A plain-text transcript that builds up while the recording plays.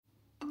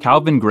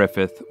Calvin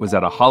Griffith was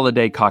at a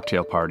holiday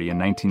cocktail party in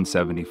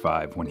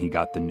 1975 when he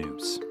got the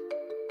news.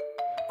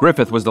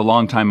 Griffith was the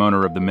longtime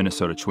owner of the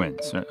Minnesota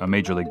Twins, a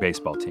Major League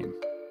Baseball team.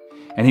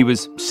 And he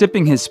was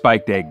sipping his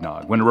spiked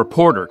eggnog when a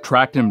reporter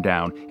tracked him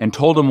down and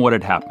told him what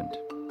had happened.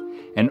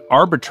 An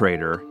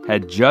arbitrator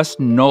had just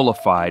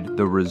nullified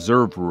the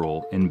reserve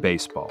rule in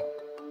baseball.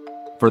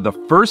 For the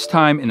first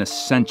time in a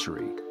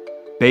century,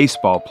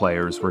 baseball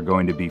players were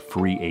going to be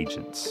free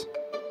agents.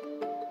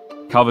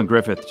 Calvin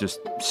Griffith just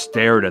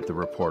stared at the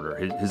reporter.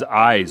 His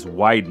eyes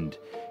widened,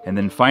 and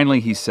then finally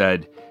he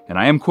said, and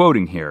I am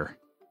quoting here,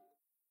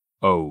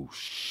 "Oh,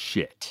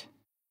 shit."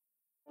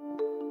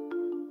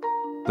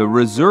 The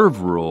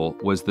reserve rule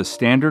was the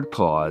standard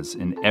clause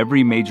in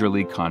every major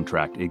league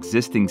contract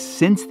existing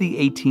since the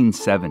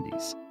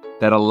 1870s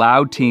that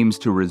allowed teams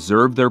to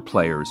reserve their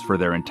players for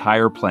their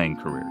entire playing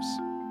careers.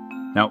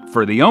 Now,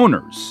 for the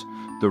owners,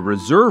 the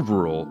reserve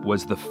rule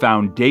was the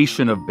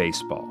foundation of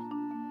baseball.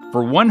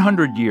 For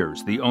 100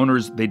 years, the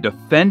owners, they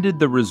defended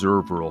the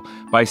reserve rule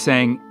by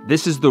saying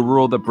this is the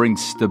rule that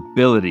brings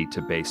stability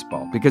to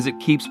baseball because it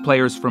keeps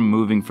players from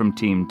moving from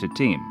team to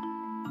team.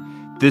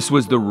 This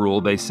was the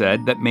rule, they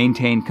said, that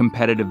maintained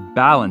competitive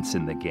balance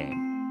in the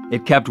game.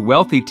 It kept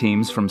wealthy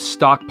teams from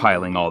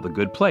stockpiling all the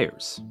good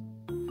players.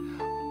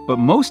 But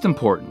most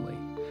importantly,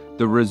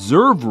 the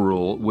reserve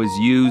rule was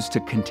used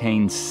to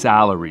contain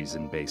salaries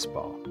in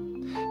baseball.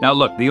 Now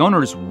look, the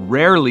owners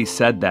rarely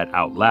said that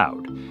out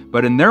loud,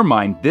 but in their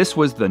mind, this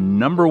was the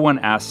number one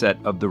asset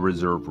of the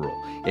reserve rule.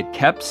 It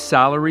kept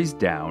salaries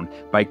down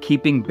by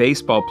keeping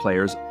baseball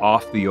players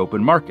off the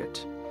open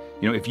market.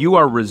 If you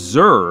are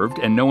reserved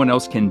and no one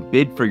else can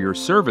bid for your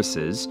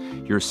services,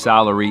 your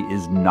salary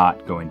is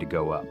not going to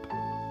go up.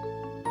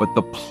 But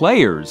the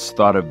players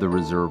thought of the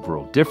reserve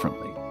rule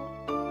differently.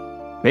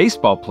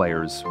 Baseball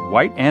players,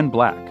 white and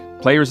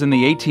black, players in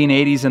the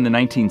 1880s and the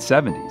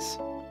 1970s,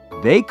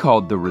 they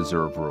called the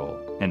reserve rule,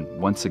 and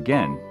once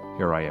again,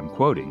 here I am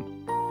quoting,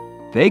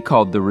 they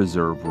called the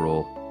reserve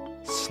rule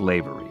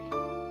slavery.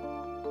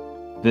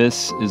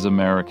 This is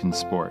American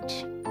Sport,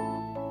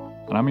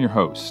 and I'm your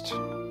host,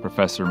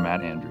 Professor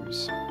Matt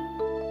Andrews.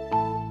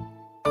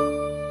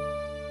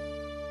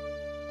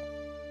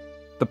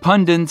 The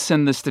pundits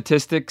and the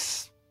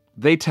statistics,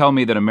 they tell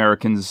me that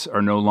Americans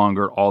are no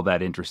longer all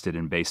that interested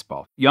in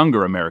baseball,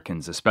 younger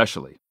Americans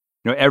especially.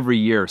 Every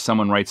year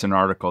someone writes an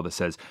article that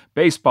says,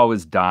 baseball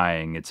is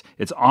dying,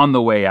 it's on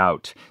the way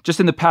out.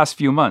 Just in the past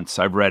few months,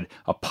 I've read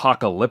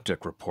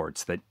apocalyptic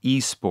reports that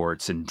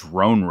esports and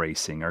drone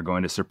racing are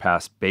going to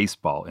surpass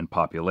baseball in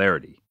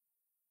popularity.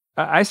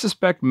 I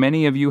suspect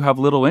many of you have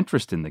little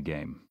interest in the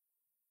game.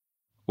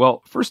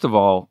 Well, first of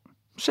all,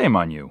 shame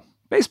on you.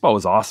 Baseball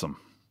is awesome.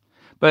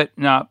 But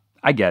now,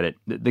 I get it.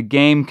 The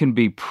game can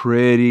be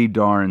pretty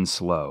darn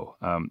slow.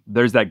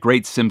 There's that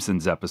great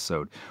Simpsons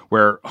episode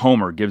where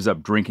Homer gives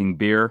up drinking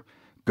beer,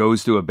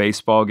 goes to a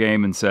baseball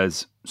game and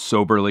says,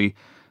 soberly,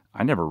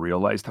 I never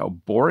realized how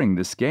boring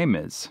this game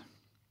is.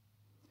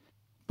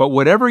 But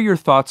whatever your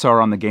thoughts are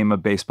on the game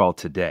of baseball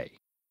today,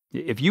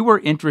 if you are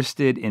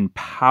interested in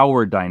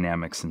power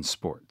dynamics in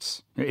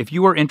sports, if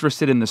you are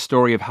interested in the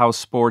story of how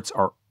sports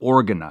are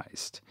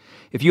organized,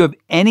 if you have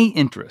any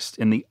interest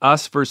in the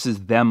us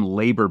versus them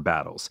labor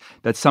battles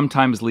that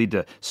sometimes lead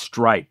to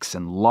strikes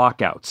and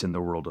lockouts in the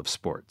world of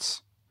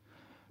sports,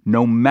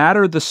 no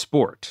matter the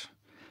sport,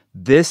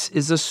 this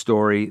is a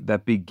story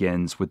that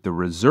begins with the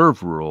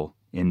reserve rule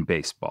in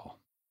baseball.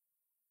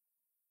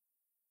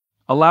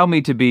 Allow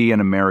me to be an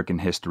American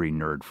history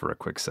nerd for a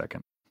quick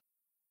second.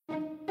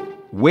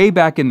 Way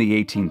back in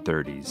the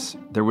 1830s,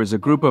 there was a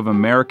group of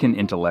American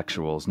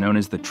intellectuals known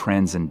as the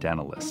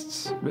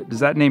Transcendentalists. Does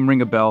that name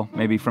ring a bell,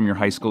 maybe from your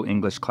high school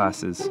English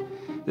classes?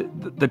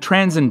 The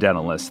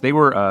Transcendentalists, they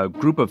were a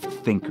group of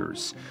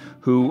thinkers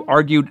who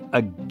argued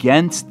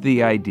against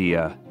the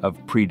idea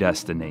of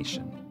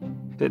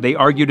predestination. They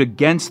argued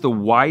against the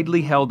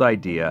widely held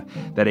idea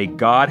that a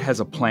God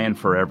has a plan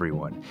for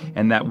everyone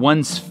and that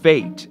one's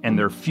fate and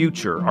their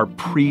future are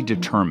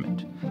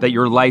predetermined, that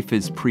your life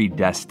is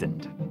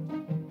predestined.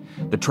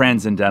 The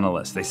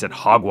Transcendentalists, they said,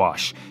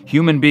 hogwash.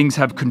 Human beings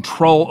have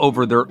control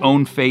over their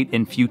own fate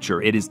and future.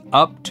 It is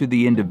up to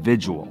the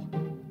individual.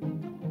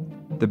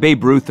 The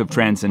Babe Ruth of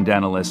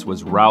Transcendentalists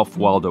was Ralph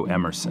Waldo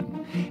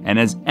Emerson. And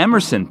as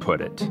Emerson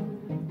put it,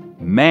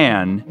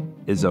 man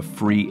is a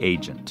free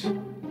agent.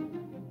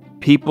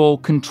 People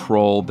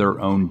control their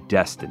own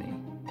destiny.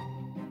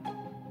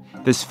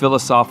 This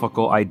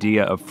philosophical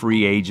idea of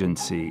free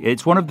agency,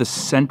 it's one of the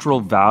central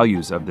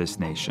values of this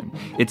nation.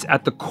 It's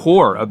at the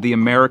core of the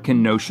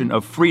American notion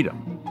of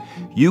freedom.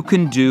 You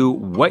can do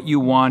what you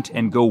want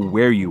and go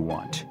where you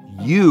want.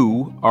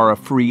 You are a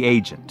free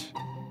agent.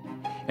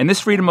 And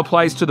this freedom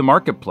applies to the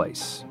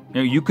marketplace.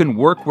 You can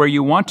work where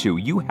you want to.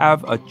 You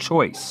have a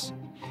choice.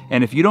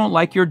 And if you don't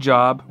like your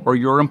job or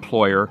your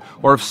employer,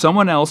 or if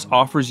someone else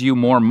offers you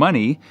more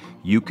money,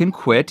 you can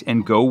quit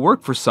and go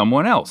work for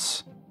someone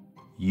else.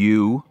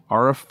 You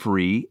are a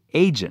free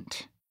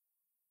agent.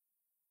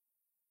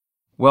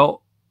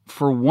 Well,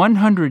 for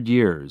 100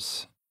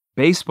 years,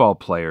 baseball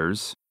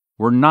players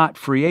were not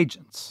free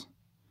agents.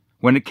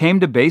 When it came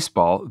to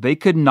baseball, they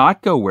could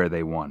not go where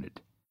they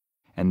wanted.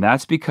 And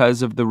that's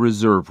because of the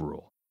reserve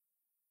rule.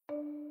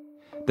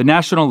 The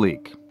National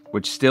League,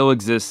 which still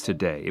exists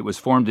today, it was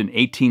formed in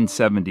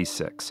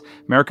 1876,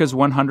 America's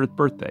 100th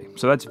birthday,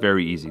 so that's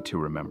very easy to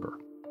remember.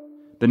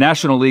 The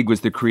National League was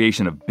the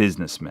creation of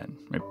businessmen,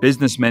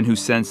 businessmen who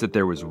sensed that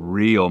there was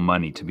real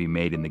money to be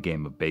made in the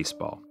game of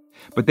baseball.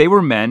 But they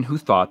were men who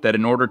thought that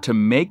in order to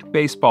make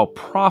baseball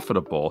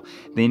profitable,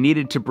 they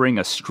needed to bring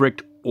a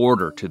strict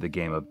order to the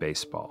game of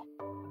baseball.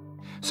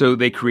 So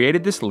they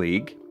created this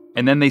league,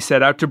 and then they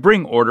set out to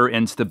bring order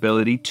and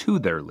stability to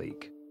their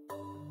league.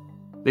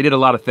 They did a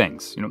lot of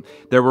things.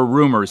 There were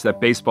rumors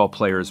that baseball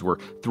players were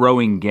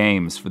throwing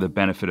games for the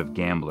benefit of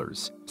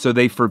gamblers. So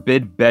they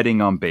forbid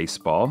betting on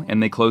baseball,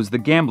 and they closed the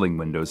gambling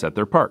windows at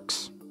their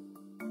parks.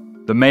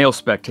 The male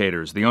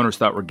spectators, the owners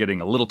thought were getting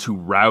a little too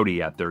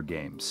rowdy at their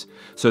games.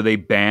 So they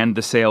banned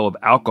the sale of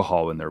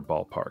alcohol in their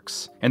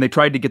ballparks. And they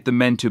tried to get the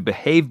men to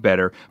behave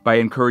better by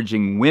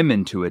encouraging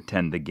women to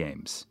attend the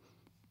games.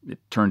 It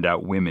turned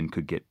out women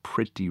could get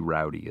pretty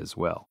rowdy as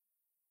well.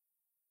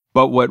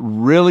 But what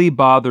really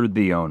bothered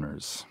the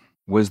owners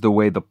was the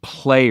way the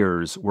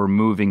players were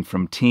moving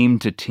from team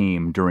to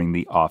team during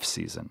the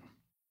off-season.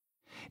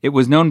 It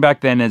was known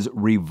back then as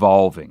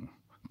revolving.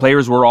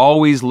 Players were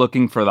always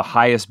looking for the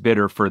highest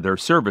bidder for their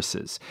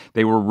services.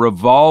 They were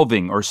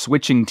revolving or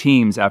switching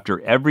teams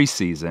after every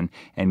season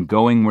and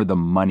going where the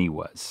money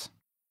was.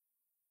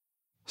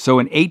 So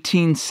in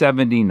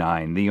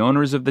 1879, the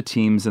owners of the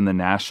teams in the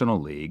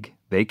National League,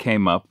 they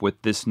came up with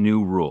this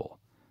new rule,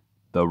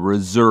 the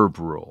reserve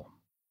rule.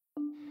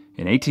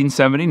 In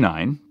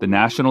 1879, the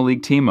National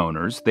League team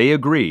owners, they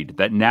agreed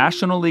that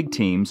National League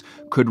teams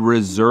could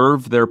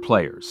reserve their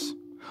players.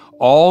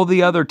 All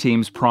the other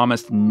teams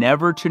promised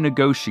never to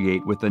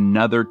negotiate with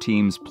another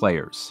team's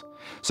players.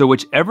 So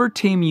whichever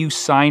team you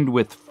signed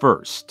with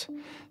first,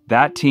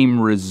 that team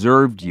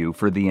reserved you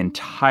for the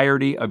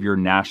entirety of your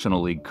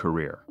National League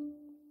career.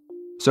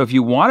 So if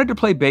you wanted to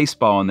play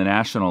baseball in the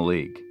National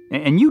League,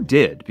 and you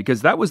did,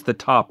 because that was the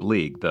top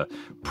league, the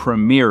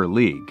Premier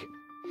League,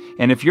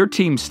 and if your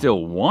team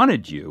still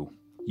wanted you,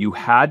 you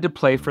had to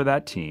play for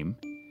that team,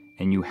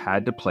 and you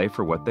had to play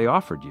for what they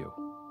offered you.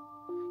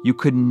 You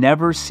could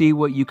never see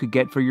what you could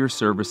get for your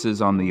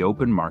services on the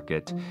open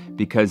market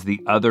because the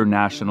other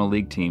National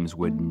League teams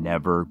would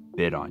never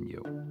bid on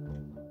you.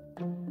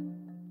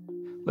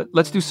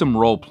 Let's do some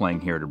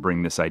role-playing here to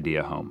bring this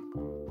idea home.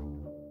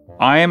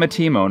 I am a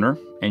team owner,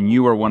 and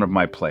you are one of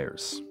my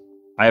players.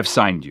 I have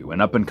signed you,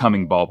 an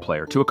up-and-coming ball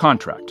player, to a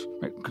contract.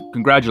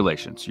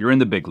 Congratulations, you're in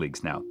the big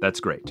leagues now. That's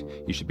great.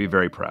 You should be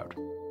very proud.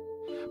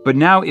 But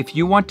now, if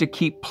you want to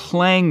keep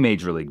playing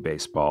Major League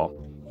Baseball,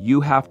 you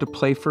have to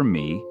play for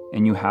me,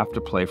 and you have to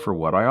play for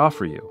what I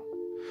offer you.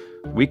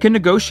 We can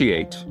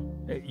negotiate.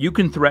 You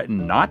can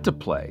threaten not to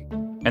play,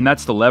 and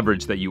that's the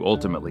leverage that you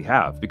ultimately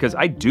have, because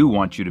I do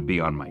want you to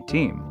be on my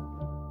team.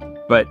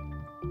 But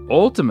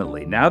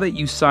ultimately, now that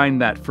you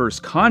signed that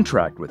first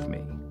contract with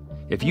me,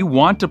 if you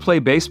want to play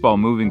baseball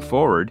moving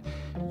forward,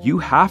 you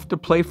have to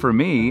play for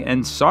me,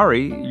 and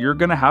sorry, you're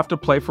going to have to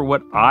play for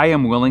what I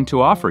am willing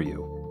to offer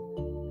you.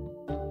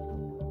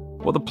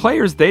 Well, the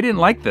players, they didn't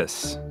like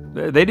this.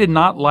 They did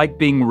not like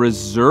being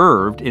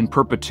reserved in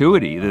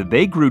perpetuity.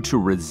 They grew to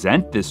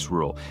resent this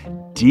rule,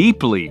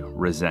 deeply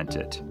resent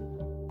it.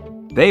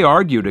 They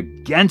argued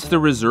against the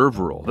reserve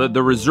rule.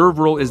 The reserve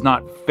rule is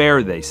not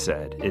fair, they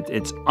said.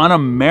 It's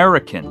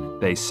un-American,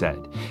 they said.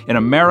 In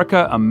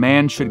America, a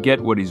man should get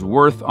what he's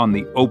worth on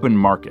the open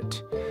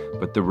market.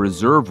 But the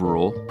reserve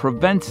rule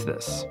prevents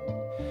this.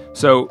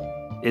 So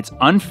it's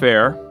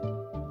unfair,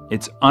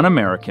 it's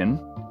un-American,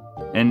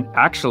 and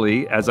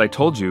actually, as I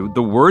told you,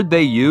 the word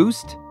they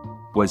used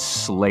was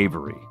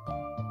slavery.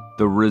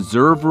 The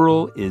reserve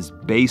rule is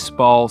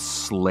baseball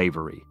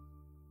slavery.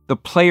 The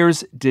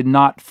players did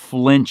not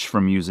flinch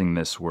from using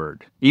this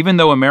word, even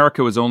though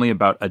America was only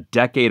about a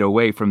decade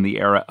away from the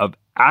era of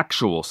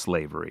actual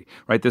slavery,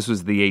 right? This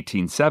was the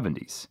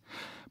 1870s.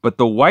 But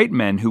the white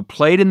men who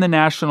played in the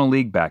National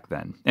League back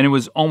then, and it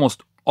was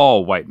almost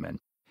all white men,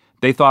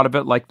 they thought of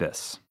it like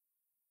this.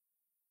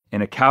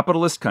 In a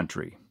capitalist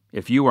country,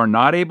 if you are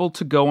not able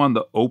to go on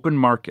the open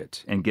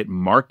market and get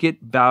market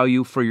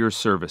value for your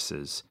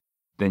services,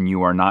 then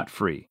you are not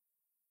free.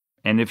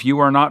 And if you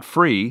are not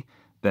free,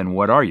 then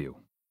what are you?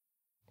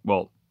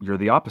 Well, you're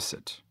the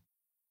opposite.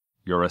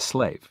 You're a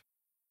slave.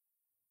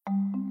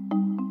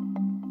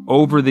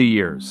 Over the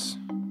years,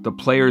 the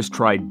players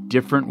tried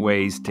different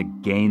ways to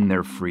gain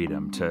their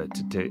freedom,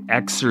 to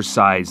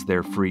exercise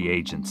their free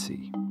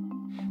agency.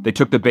 They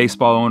took the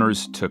baseball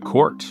owners to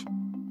court.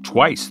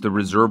 Twice, the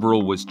reserve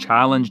rule was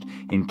challenged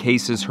in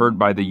cases heard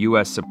by the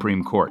U.S.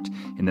 Supreme Court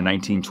in the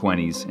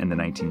 1920s and the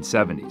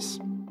 1970s.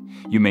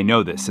 You may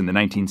know this. In the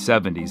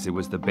 1970s, it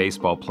was the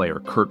baseball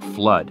player Curt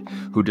Flood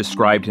who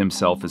described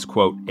himself as,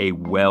 quote, a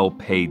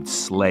well-paid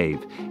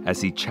slave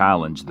as he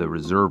challenged the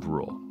reserve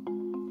rule.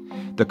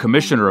 The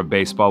commissioner of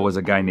baseball was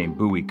a guy named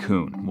Bowie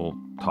Kuhn. We'll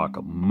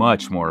talk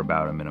much more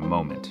about him in a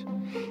moment.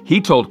 He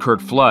told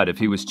Curt Flood if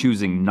he was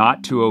choosing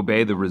not to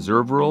obey the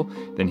reserve rule,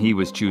 then he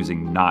was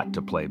choosing not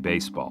to play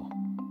baseball.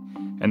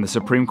 And the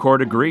Supreme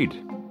Court agreed.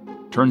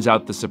 Turns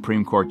out the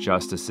Supreme Court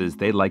justices,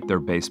 they liked their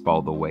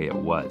baseball the way it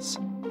was.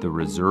 The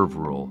reserve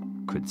rule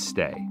could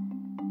stay.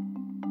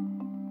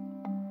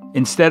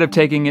 Instead of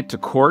taking it to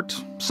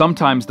court,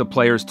 sometimes the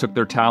players took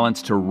their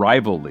talents to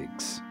rival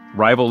leagues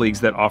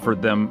that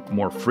offered them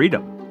more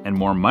freedom and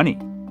more money.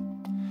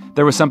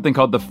 There was something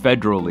called the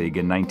Federal League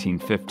in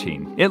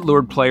 1915. It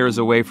lured players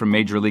away from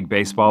Major League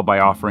Baseball by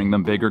offering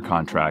them bigger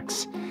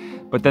contracts.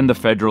 But then the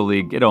Federal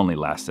League, it only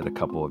lasted a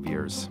couple of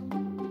years.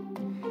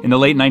 In the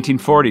late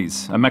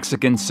 1940s, a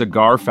Mexican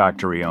cigar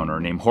factory owner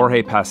named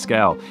Jorge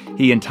Pascal,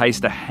 he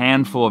enticed a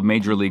handful of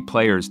Major League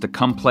players to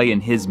come play in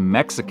his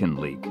Mexican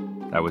League.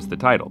 That was the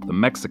title, the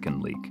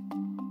Mexican League.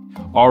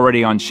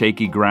 Already on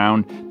shaky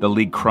ground, the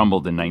league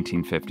crumbled in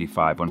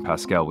 1955 when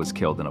Pascal was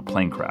killed in a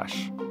plane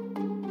crash.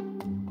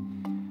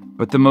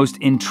 But the most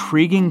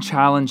intriguing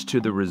challenge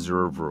to the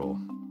reserve rule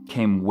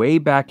came way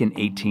back in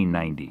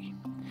 1890.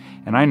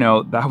 And I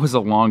know that was a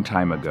long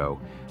time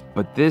ago,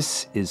 but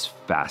this is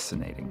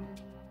fascinating.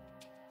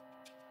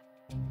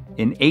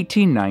 In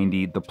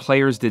 1890, the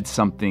players did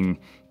something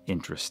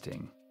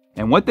interesting.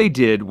 And what they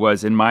did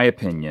was, in my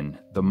opinion,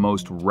 the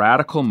most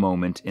radical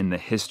moment in the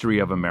history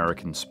of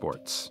American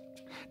sports.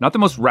 Not the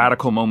most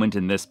radical moment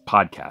in this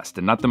podcast,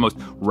 and not the most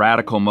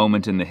radical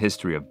moment in the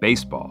history of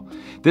baseball.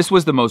 This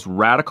was the most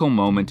radical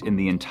moment in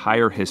the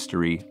entire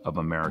history of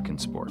American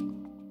sport.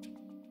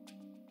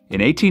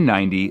 In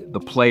 1890, the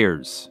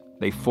players,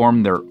 they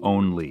formed their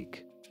own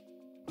league.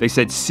 They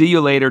said see you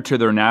later to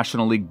their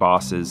National League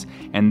bosses,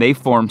 and they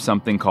formed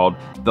something called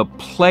the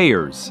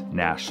Players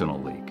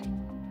National League.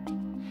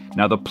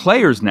 Now, the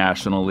Players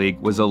National League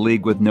was a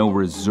league with no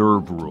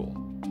reserve rule.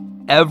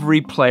 Every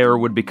player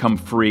would become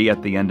free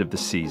at the end of the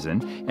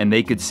season, and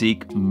they could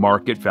seek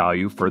market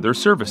value for their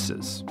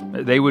services.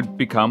 They would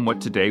become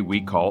what today we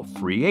call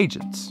free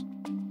agents.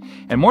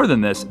 And more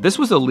than this, this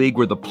was a league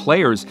where the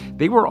players,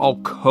 they were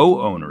all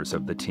co-owners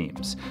of the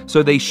teams,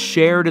 so they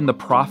shared in the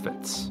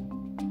profits.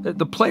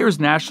 The Players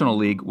National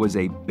League was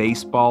a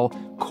baseball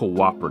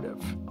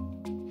cooperative.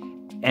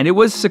 And it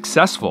was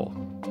successful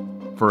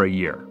for a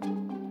year.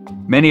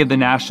 Many of the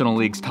National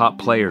League's top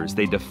players,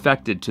 they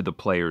defected to the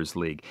Players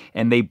League,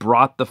 and they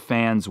brought the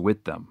fans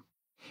with them.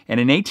 And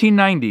in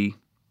 1890,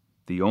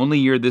 the only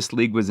year this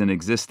league was in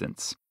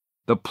existence,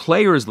 the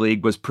Players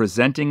League was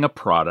presenting a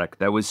product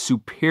that was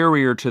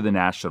superior to the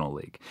National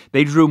League.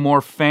 They drew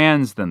more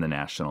fans than the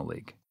National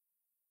League.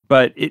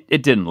 But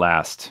it didn't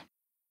last.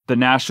 The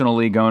National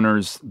League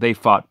owners, they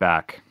fought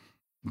back.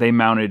 They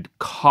mounted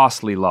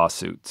costly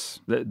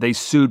lawsuits. They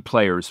sued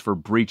players for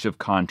breach of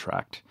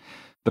contract.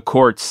 The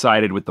courts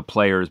sided with the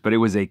players, but it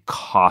was a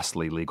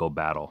costly legal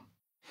battle.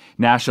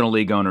 National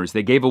League owners,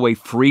 they gave away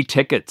free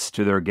tickets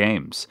to their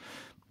games.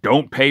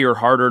 Don't pay your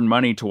hard-earned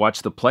money to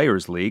watch the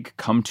Players League.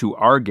 Come to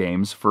our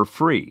games for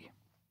free.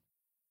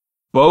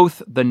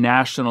 Both the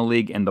National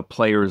League and the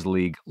Players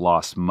League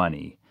lost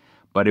money,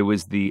 but it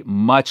was the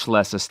much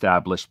less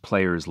established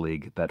Players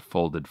League that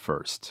folded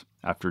first,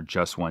 after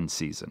just one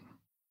season.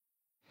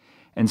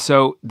 And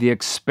so the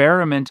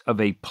experiment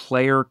of a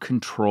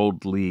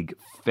player-controlled league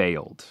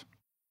failed.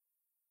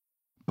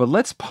 But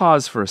let's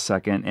pause for a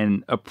second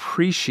and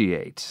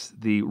appreciate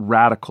the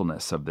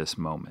radicalness of this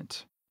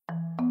moment.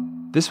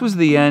 This was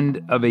the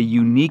end of a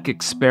unique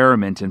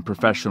experiment in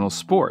professional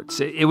sports.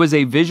 It was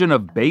a vision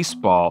of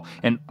baseball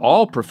and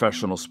all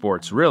professional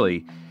sports,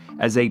 really,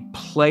 as a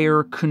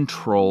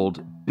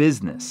player-controlled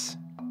business.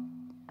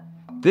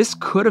 This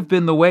could have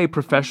been the way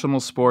professional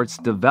sports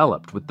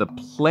developed, with the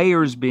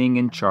players being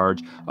in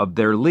charge of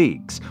their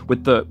leagues,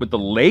 with the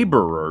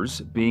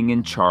laborers being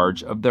in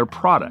charge of their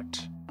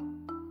product.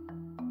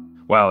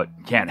 Well, it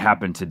can't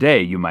happen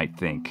today, you might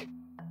think.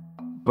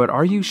 But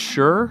are you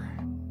sure?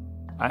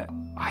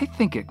 I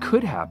think it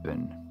could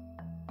happen.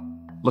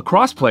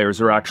 Lacrosse players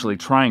are actually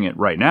trying it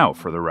right now,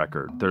 for the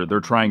record. They're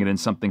trying it in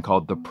something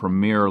called the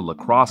Premier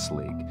Lacrosse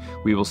League.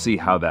 We will see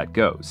how that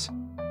goes.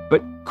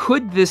 But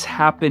could this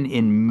happen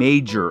in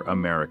major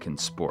American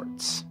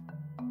sports?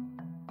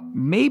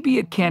 Maybe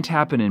it can't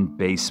happen in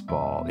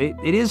baseball.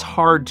 It is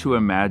hard to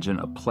imagine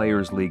a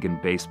players' league in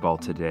baseball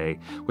today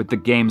with the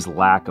game's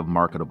lack of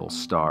marketable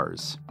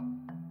stars.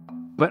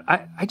 But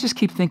I just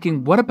keep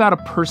thinking, what about a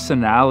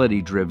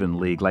personality-driven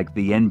league like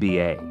the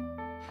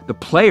NBA? The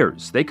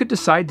players, they could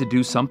decide to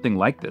do something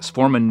like this,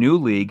 form a new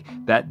league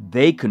that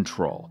they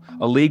control,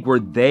 a league where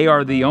they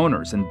are the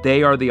owners and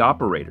they are the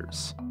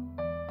operators.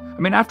 I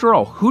mean, after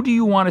all, who do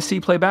you want to see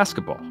play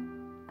basketball?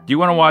 Do you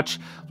want to watch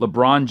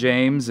LeBron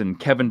James and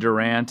Kevin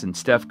Durant and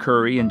Steph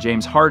Curry and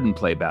James Harden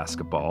play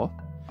basketball?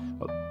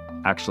 Well,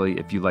 actually,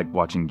 if you like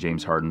watching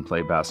James Harden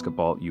play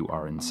basketball, you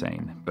are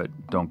insane, but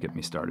don't get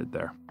me started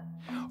there.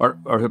 Or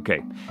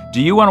okay,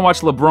 do you want to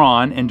watch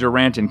LeBron and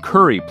Durant and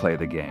Curry play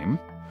the game?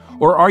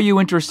 Or are you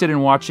interested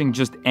in watching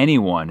just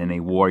anyone in a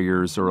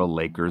Warriors or a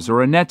Lakers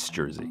or a Nets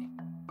jersey?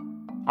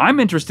 I'm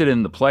interested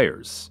in the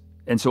players,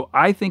 and so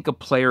I think a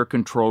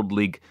player-controlled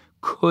league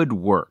could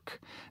work.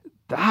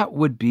 That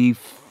would be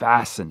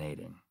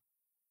fascinating.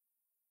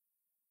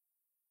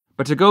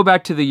 But to go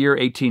back to the year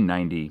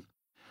 1890,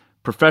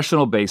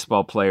 professional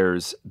baseball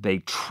players, they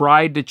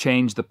tried to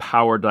change the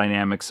power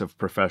dynamics of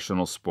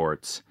professional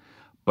sports,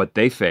 but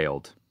they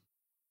failed.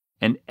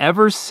 And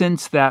ever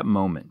since that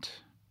moment,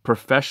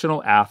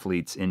 professional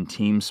athletes in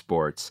team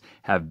sports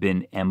have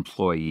been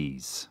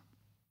employees.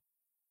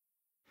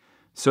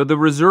 So the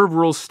reserve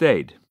rule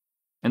stayed,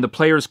 and the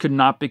players could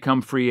not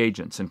become free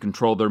agents and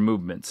control their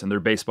movements and their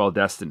baseball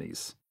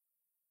destinies.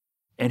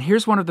 And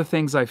here's one of the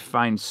things I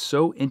find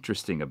so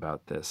interesting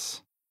about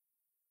this.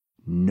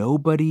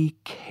 Nobody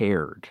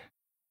cared.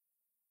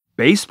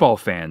 Baseball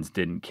fans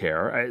didn't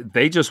care.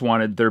 They just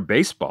wanted their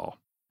baseball.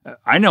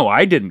 I know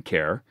I didn't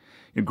care.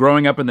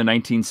 Growing up in the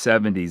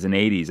 1970s and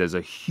 80s as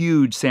a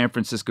huge San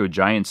Francisco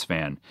Giants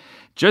fan,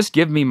 just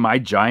give me my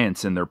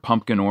Giants in their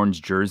pumpkin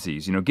orange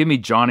jerseys. Give me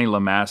Johnny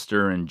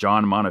LeMaster and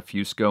John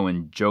Montefusco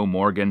and Joe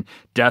Morgan,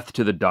 death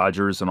to the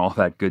Dodgers and all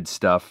that good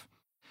stuff.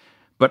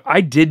 But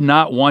I did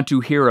not want to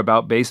hear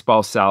about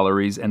baseball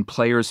salaries and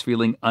players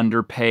feeling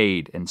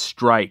underpaid and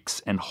strikes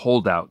and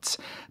holdouts.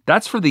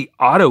 That's for the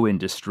auto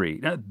industry.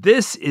 Now,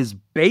 this is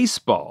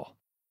baseball.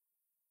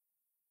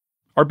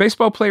 Are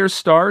baseball players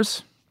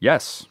stars?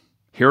 Yes.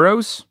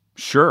 Heroes?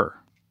 Sure.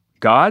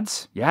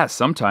 Gods? Yeah,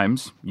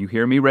 sometimes. You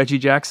hear me, Reggie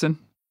Jackson?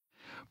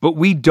 But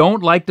we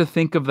don't like to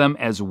think of them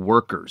as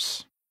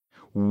workers.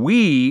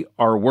 We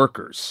are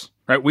workers.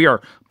 Right? We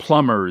are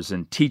plumbers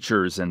and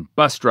teachers and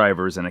bus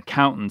drivers and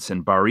accountants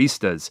and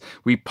baristas.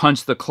 We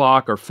punch the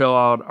clock or fill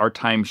out our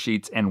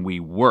timesheets and we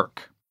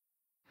work.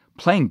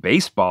 Playing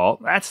baseball,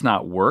 that's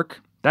not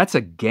work. That's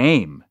a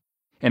game.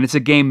 And it's a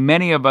game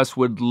many of us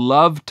would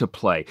love to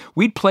play.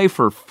 We'd play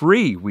for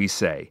free, we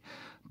say.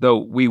 Though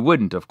we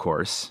wouldn't, of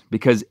course,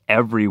 because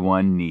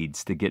everyone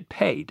needs to get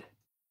paid.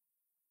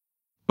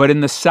 But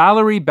in the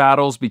salary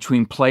battles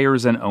between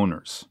players and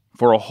owners,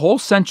 for a whole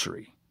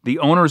century, the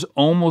owners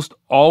almost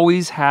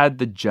always had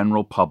the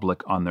general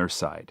public on their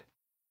side.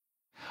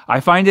 I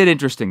find it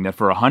interesting that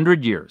for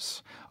 100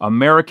 years,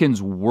 Americans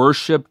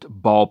worshipped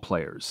ball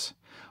players.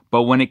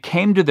 But when it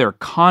came to their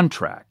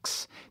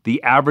contracts,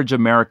 the average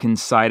American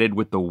sided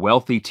with the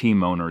wealthy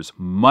team owners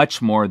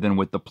much more than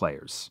with the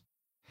players.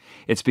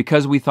 It's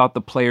because we thought the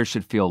players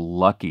should feel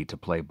lucky to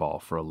play ball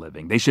for a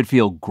living. They should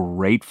feel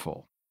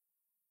grateful.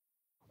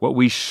 What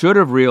we should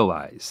have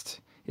realized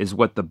is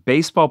what the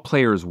baseball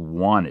players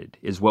wanted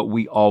is what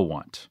we all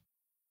want.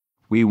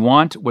 We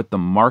want what the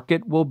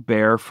market will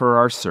bear for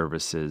our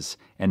services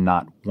and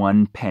not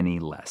 1 penny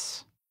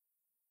less.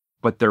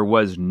 But there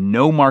was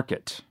no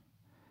market,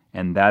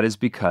 and that is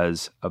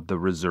because of the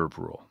reserve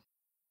rule.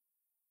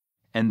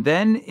 And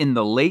then in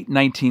the late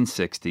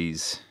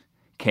 1960s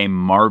came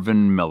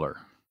Marvin Miller.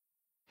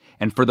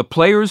 And for the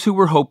players who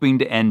were hoping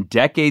to end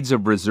decades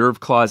of reserve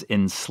clause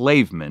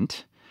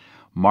enslavement,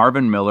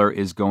 Marvin Miller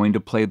is going to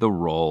play the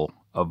role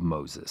of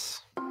Moses.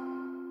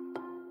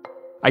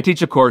 I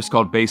teach a course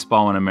called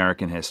Baseball in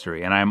American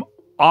History, and I'm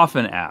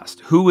often asked,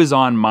 who is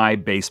on my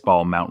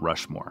baseball Mount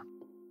Rushmore?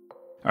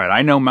 All right,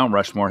 I know Mount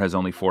Rushmore has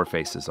only 4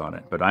 faces on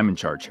it, but I'm in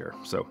charge here,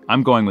 so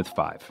I'm going with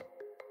 5.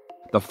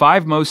 The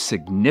 5 most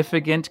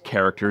significant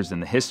characters in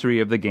the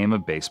history of the game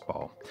of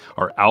baseball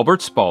are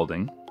Albert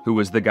Spalding, who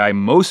was the guy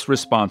most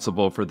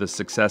responsible for the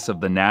success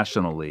of the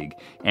National League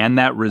and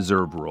that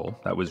reserve rule.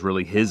 That was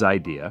really his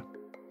idea.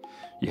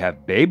 You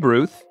have Babe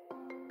Ruth,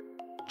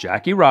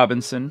 Jackie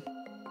Robinson,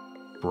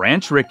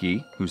 Branch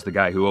Rickey, who's the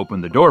guy who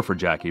opened the door for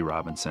Jackie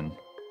Robinson,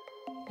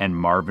 and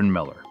Marvin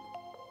Miller.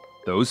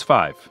 Those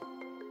 5.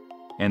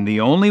 And the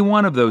only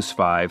one of those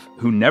 5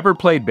 who never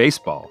played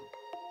baseball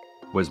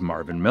was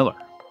Marvin Miller.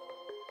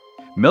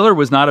 Miller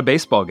was not a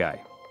baseball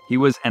guy. He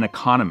was an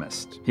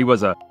economist. He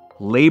was a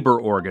labor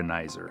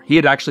organizer. He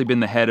had actually been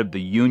the head of the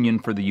Union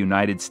for the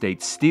United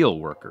States Steel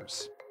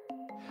Workers.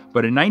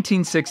 But in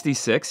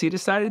 1966, he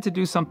decided to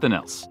do something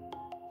else.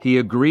 He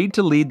agreed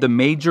to lead the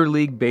Major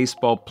League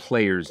Baseball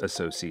Players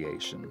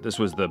Association. This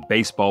was the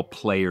Baseball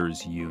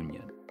Players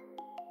Union.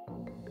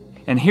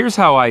 And here's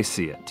how I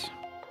see it.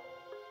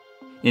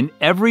 In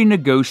every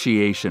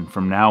negotiation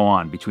from now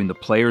on between the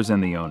players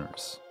and the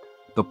owners,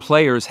 the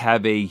players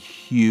have a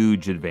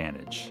huge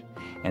advantage.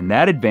 And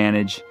that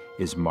advantage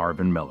is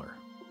Marvin Miller.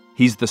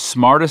 He's the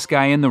smartest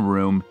guy in the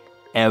room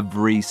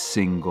every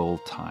single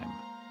time.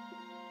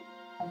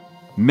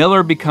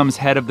 Miller becomes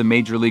head of the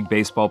Major League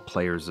Baseball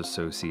Players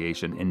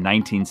Association in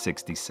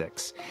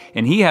 1966,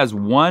 and he has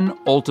one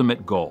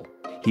ultimate goal.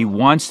 He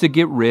wants to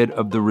get rid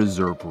of the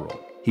reserve rule.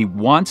 He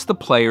wants the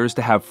players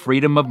to have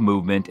freedom of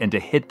movement and to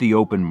hit the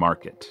open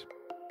market.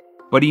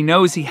 But he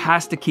knows he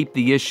has to keep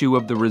the issue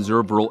of the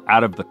reserve rule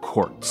out of the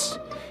courts.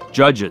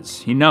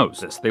 Judges, he knows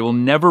this, they will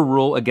never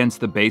rule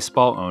against the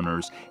baseball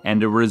owners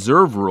and a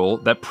reserve rule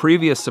that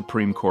previous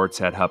Supreme Courts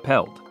had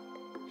upheld.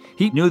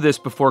 He knew this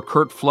before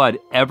Curt Flood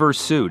ever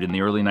sued in the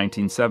early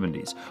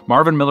 1970s.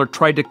 Marvin Miller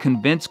tried to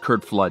convince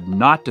Curt Flood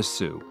not to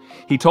sue.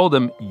 He told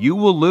him, "You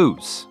will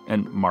lose,"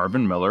 and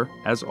Marvin Miller,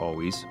 as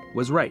always,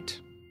 was right.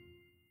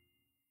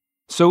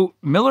 So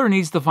Miller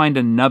needs to find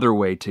another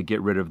way to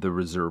get rid of the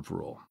reserve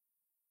rule.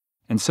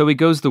 And so he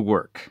goes to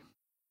work.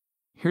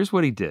 Here's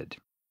what he did.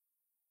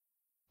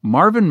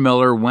 Marvin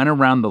Miller went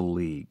around the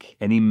league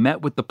and he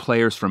met with the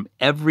players from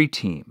every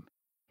team.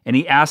 And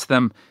he asked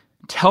them,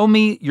 tell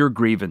me your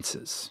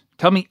grievances.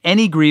 Tell me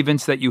any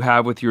grievance that you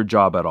have with your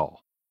job at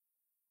all.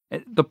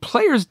 The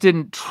players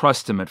didn't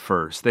trust him at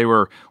first. They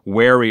were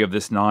wary of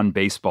this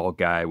non-baseball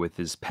guy with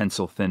his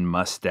pencil-thin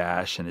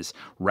mustache and his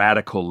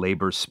radical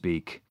labor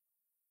speak.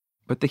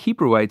 But the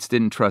Hebrewites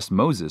didn't trust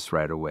Moses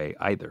right away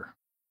either.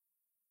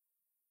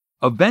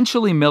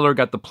 Eventually, Miller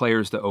got the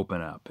players to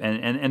open up,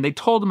 and they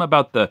told him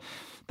about the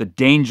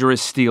dangerous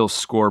steel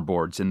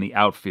scoreboards in the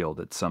outfield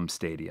at some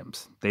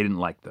stadiums. They didn't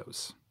like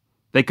those.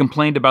 They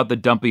complained about the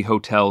dumpy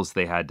hotels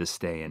they had to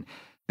stay in.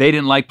 They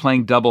didn't like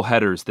playing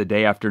doubleheaders the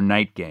day after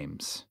night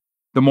games.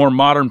 The more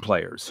modern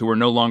players, who were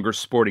no longer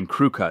sporting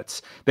crew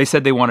cuts, they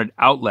said they wanted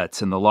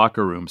outlets in the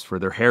locker rooms for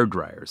their hair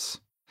dryers.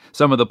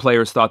 Some of the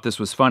players thought this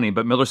was funny,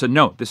 but Miller said,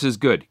 no, this is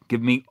good.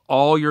 Give me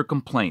all your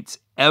complaints,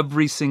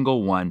 every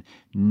single one.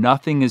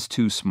 Nothing is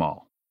too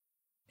small.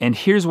 And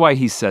here's why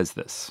he says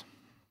this.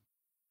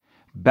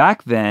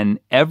 Back then,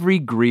 every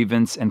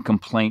grievance and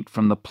complaint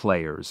from the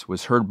players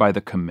was heard by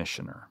the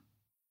commissioner.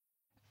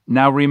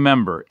 Now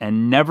remember,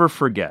 and never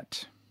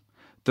forget,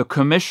 the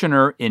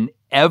commissioner in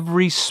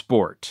every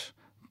sport,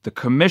 the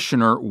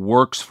commissioner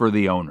works for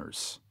the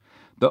owners.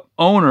 The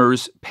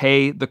owners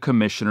pay the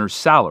commissioner's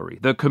salary.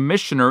 The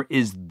commissioner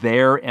is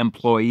their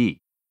employee.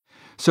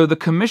 So the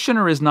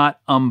commissioner is not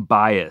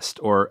unbiased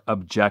or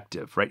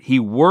objective, right? He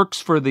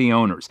works for the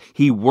owners.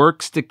 He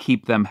works to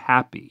keep them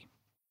happy.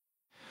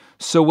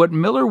 So what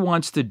Miller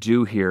wants to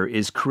do here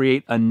is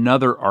create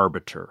another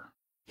arbiter.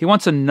 He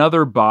wants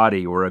another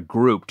body or a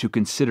group to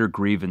consider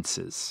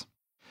grievances.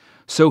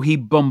 So he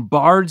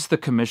bombards the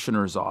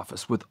commissioner's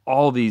office with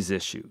all these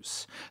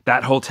issues.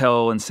 That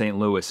hotel in St.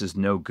 Louis is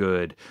no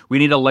good. We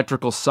need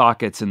electrical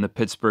sockets in the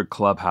Pittsburgh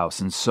clubhouse,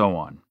 and so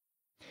on.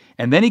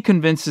 And then he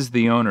convinces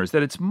the owners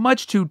that it's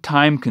much too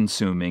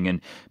time-consuming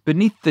and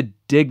beneath the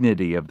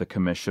dignity of the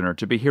commissioner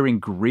to be hearing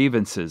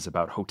grievances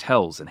about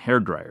hotels and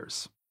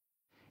hairdryers.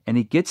 And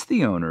he gets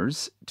the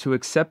owners to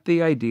accept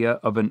the idea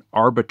of an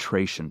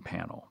arbitration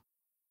panel.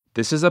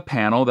 This is a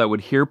panel that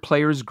would hear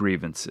players'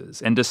 grievances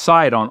and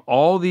decide on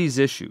all these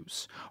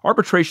issues.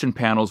 Arbitration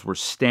panels were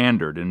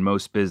standard in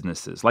most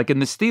businesses, like in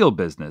the steel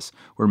business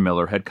where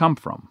Miller had come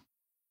from.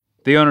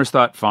 The owners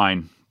thought,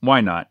 fine,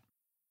 why not?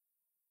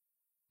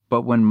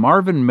 But when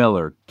Marvin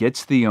Miller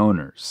gets the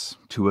owners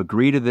to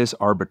agree to this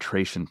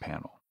arbitration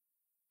panel,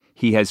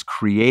 he has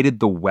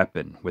created the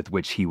weapon with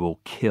which he will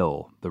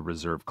kill the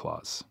reserve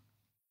clause.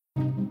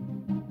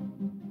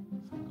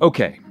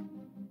 Okay.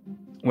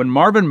 When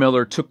Marvin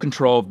Miller took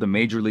control of the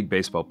Major League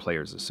Baseball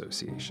Players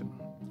Association,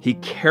 he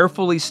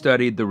carefully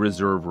studied the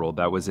reserve rule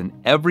that was in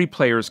every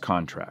player's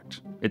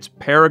contract. It's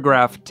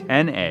paragraph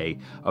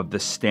 10A of the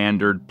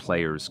standard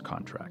player's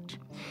contract.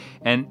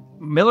 And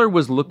Miller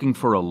was looking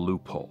for a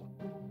loophole.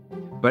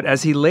 But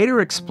as he later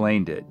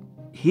explained it,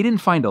 he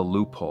didn't find a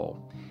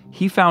loophole.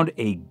 He found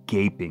a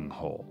gaping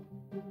hole.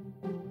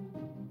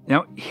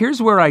 Now,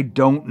 here's where I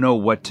don't know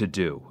what to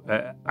do.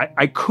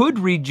 I could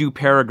read you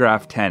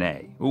paragraph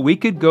 10A. We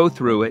could go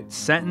through it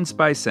sentence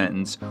by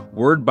sentence,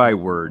 word by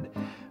word.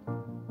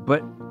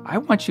 But I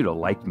want you to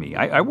like me.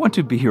 I want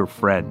to be your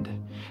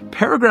friend.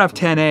 Paragraph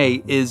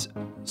 10A is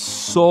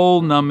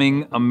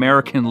soul-numbing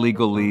American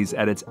legalese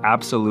at its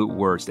absolute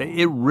worst.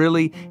 It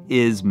really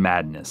is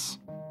madness.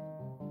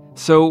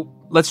 So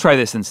let's try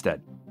this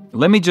instead.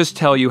 Let me just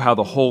tell you how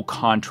the whole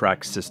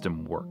contract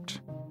system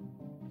worked.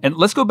 And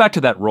let's go back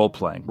to that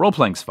role-playing.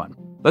 Role-playing's fun.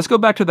 Let's go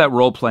back to that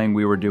role-playing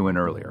we were doing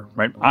earlier,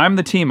 right? I'm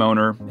the team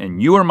owner, and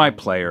you are my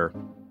player.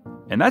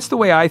 And that's the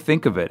way I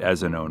think of it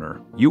as an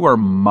owner. You are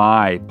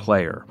my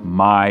player,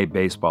 my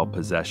baseball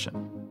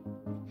possession.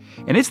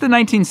 And it's the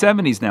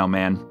 1970s now,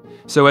 man.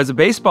 So as a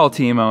baseball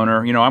team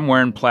owner, I'm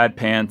wearing plaid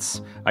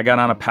pants. I got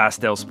on a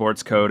pastel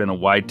sports coat and a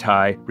wide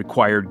tie,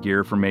 required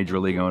gear for major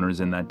league owners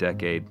in that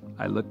decade.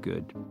 I look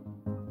good.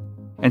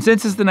 And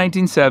since it's the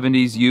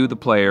 1970s, you, the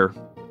player,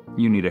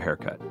 you need a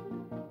haircut.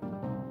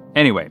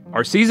 Anyway,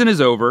 our season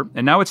is over,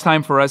 and now it's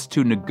time for us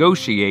to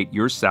negotiate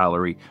your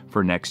salary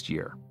for next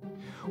year.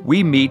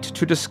 We meet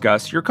to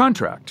discuss your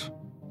contract.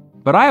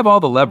 But I have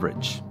all the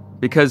leverage,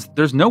 because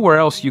there's nowhere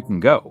else you can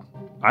go.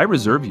 I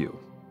reserve you.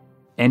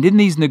 And in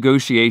these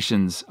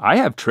negotiations, I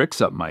have tricks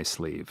up my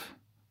sleeve.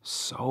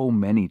 So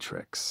many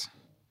tricks.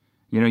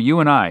 You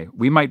and I,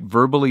 we might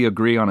verbally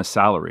agree on a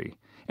salary,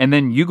 and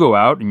then you go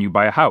out and you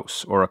buy a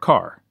house or a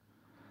car.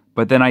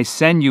 But then I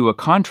send you a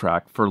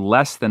contract for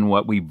less than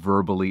what we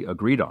verbally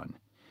agreed on.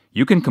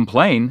 You can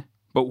complain,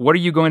 but what are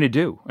you going to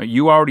do?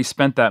 You already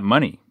spent that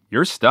money.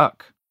 You're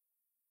stuck.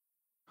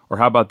 Or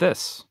how about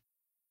this?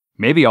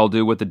 Maybe I'll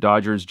do what the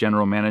Dodgers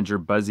general manager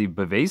Buzzy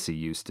Bavasi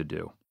used to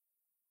do.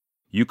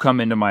 You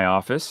come into my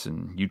office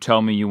and you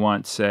tell me you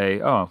want, say,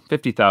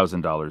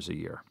 $50,000 a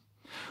year.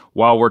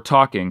 While we're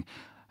talking,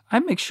 I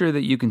make sure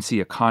that you can see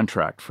a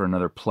contract for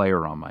another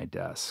player on my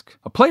desk.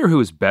 A player who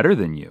is better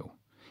than you.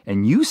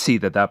 And you see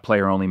that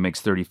player only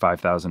makes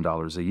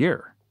 $35,000 a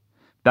year.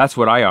 That's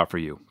what I offer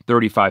you,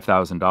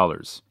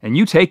 $35,000. And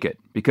you take it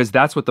because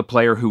that's what the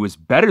player who is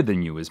better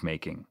than you is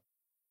making.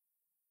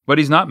 But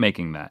he's not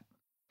making that.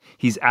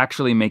 He's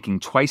actually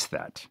making twice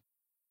that.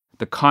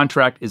 The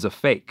contract is a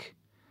fake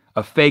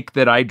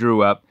that I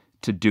drew up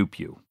to dupe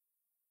you.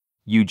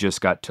 You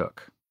just got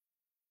took.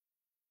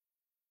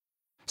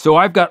 So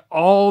I've got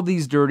all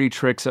these dirty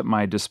tricks at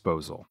my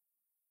disposal.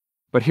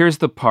 But here's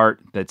the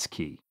part that's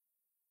key.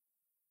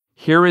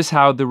 Here is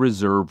how the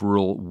reserve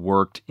rule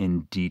worked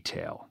in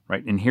detail,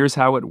 right? And here's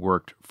how it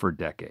worked for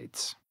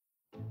decades.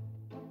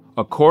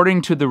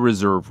 According to the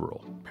reserve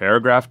rule,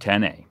 paragraph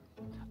 10A,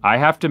 I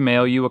have to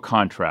mail you a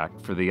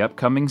contract for the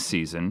upcoming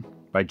season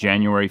by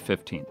January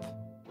 15th.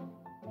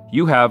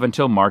 You have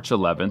until March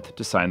 11th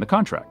to sign the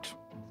contract,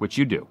 which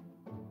you do.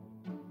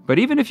 But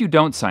even if you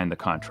don't sign the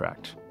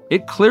contract,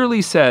 it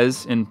clearly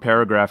says in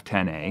paragraph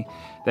 10A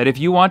that if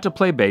you want to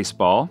play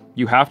baseball,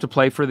 you have to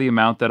play for the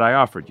amount that I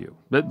offered you.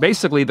 But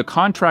basically, the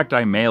contract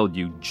I mailed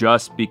you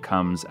just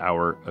becomes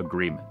our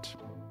agreement.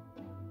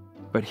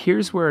 But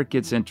here's where it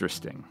gets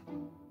interesting.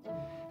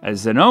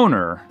 As an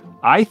owner,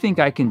 I think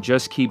I can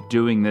just keep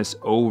doing this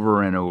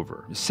over and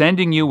over,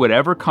 sending you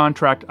whatever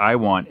contract I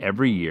want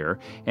every year,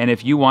 and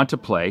if you want to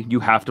play, you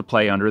have to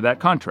play under that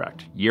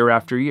contract, year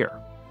after year.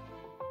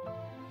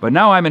 But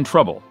now I'm in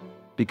trouble,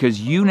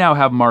 because you now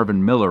have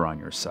Marvin Miller on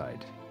your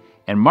side.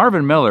 And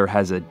Marvin Miller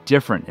has a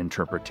different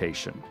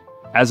interpretation.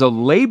 As a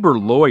labor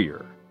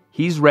lawyer,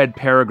 he's read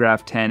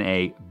paragraph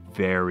 10A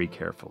very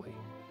carefully.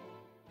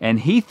 And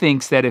he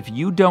thinks that if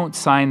you don't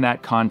sign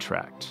that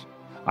contract,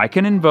 I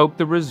can invoke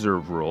the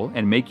reserve rule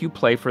and make you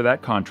play for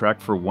that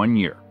contract for 1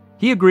 year.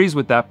 He agrees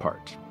with that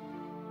part.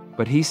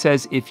 But he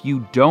says if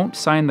you don't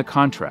sign the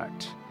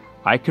contract,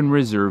 I can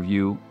reserve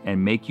you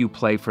and make you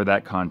play for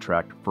that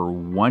contract for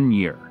 1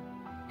 year,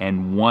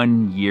 and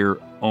 1 year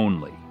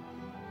only.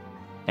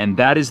 And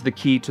that is the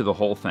key to the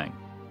whole thing.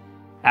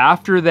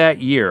 After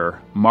that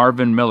year,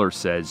 Marvin Miller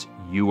says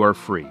you are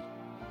free.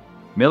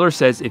 Miller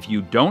says if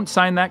you don't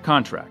sign that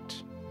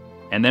contract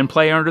and then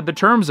play under the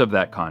terms of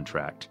that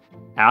contract,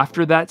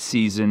 after that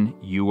season,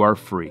 you are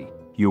free.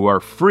 You are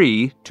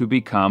free to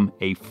become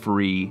a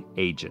free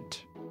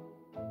agent.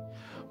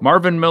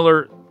 Marvin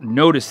Miller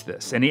noticed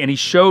this, and he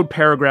showed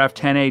paragraph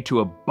 10A to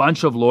a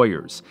bunch of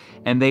lawyers,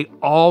 and they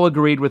all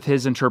agreed with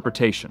his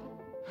interpretation.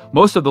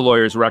 Most of the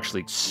lawyers were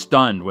actually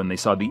stunned when they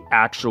saw the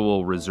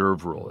actual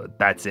reserve rule.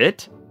 That's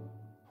it?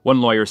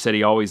 One lawyer said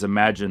he always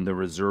imagined the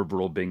reserve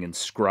rule being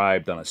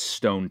inscribed on a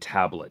stone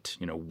tablet,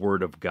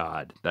 word of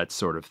God, that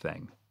sort of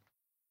thing.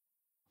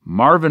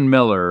 Marvin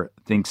Miller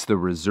thinks the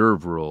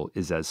reserve rule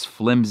is as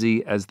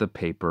flimsy as the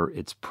paper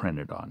it's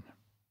printed on.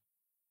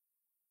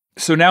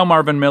 So now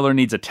Marvin Miller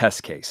needs a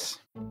test case.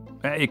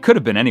 It could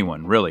have been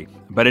anyone, really,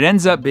 but it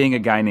ends up being a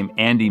guy named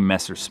Andy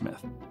Messersmith,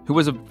 who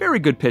was a very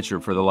good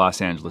pitcher for the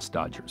Los Angeles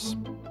Dodgers.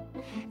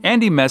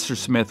 Andy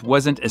Messersmith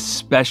wasn't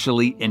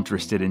especially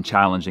interested in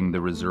challenging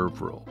the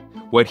reserve rule.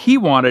 What he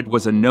wanted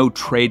was a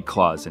no-trade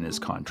clause in his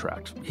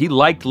contract. He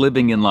liked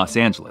living in Los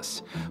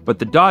Angeles, but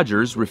the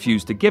Dodgers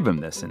refused to give him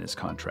this in his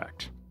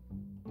contract.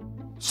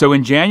 So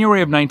in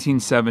January of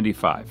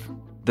 1975,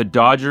 the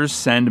Dodgers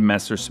send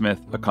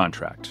Messersmith a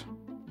contract.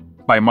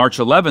 By March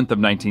 11th of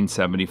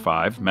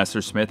 1975,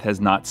 Messersmith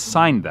has not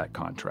signed that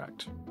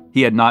contract.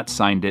 He had not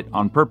signed it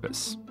on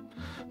purpose.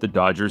 The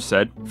Dodgers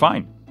said,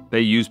 fine.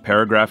 They used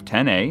paragraph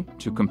 10A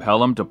to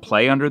compel him to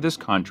play under this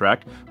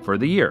contract for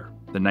the year,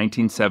 the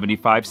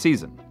 1975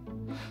 season.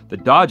 The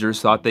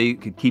Dodgers thought they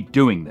could keep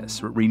doing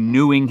this,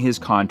 renewing his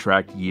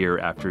contract year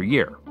after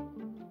year.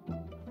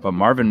 But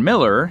Marvin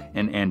Miller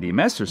and Andy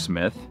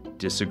Messersmith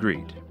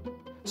disagreed.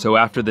 So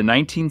after the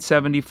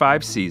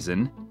 1975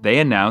 season, they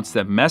announced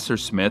that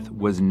Messersmith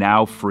was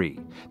now free.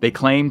 They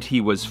claimed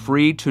he was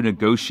free to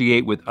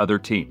negotiate with other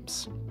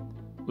teams.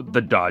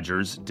 The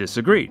Dodgers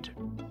disagreed.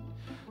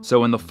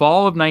 So in the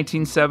fall of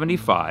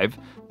 1975,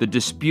 the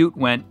dispute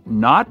went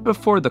not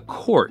before the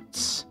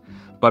courts,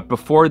 but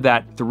before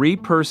that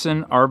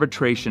 3-person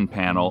arbitration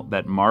panel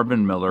that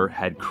Marvin Miller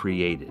had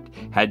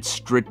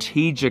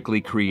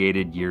strategically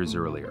created years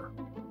earlier.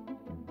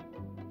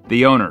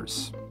 The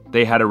owners,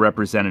 they had a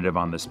representative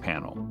on this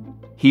panel.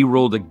 He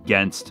ruled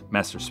against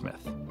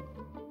Messersmith.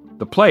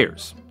 The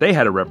players, they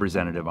had a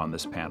representative on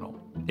this panel.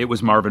 It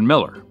was Marvin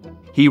Miller.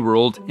 He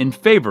ruled in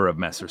favor of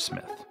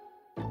Messersmith.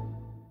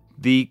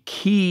 The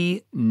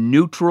key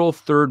neutral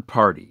third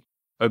party,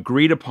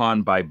 agreed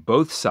upon by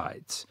both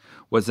sides,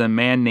 was a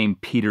man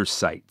named Peter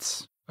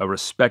Seitz, a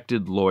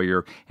respected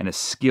lawyer and a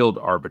skilled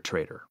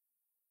arbitrator.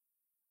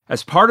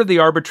 As part of the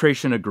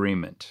arbitration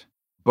agreement,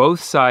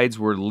 both sides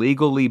were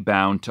legally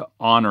bound to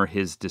honor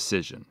his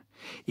decision.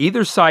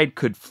 Either side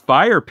could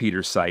fire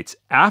Peter Seitz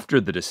after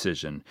the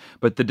decision,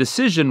 but the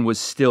decision was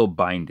still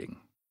binding.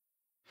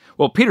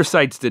 Well, Peter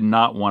Seitz did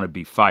not want to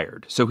be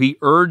fired, so he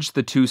urged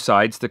the two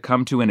sides to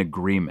come to an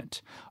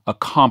agreement, a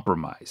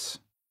compromise.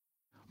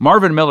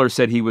 Marvin Miller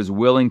said he was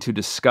willing to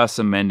discuss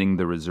amending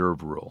the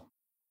reserve rule,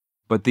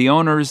 but the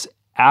owners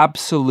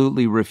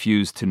absolutely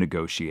refused to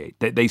negotiate.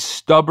 They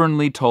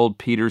stubbornly told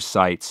Peter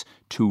Seitz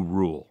to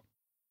rule.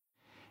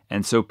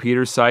 And so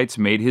Peter Seitz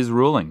made his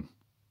ruling.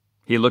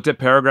 He looked at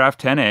paragraph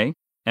 10A,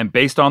 and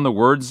based on the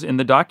words in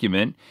the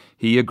document,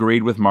 he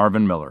agreed with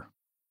Marvin Miller.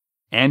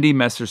 Andy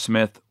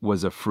Messersmith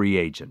was a free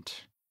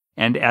agent.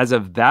 And as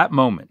of that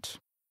moment,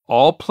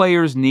 all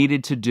players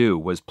needed to do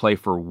was play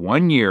for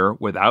 1 year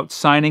without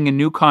signing a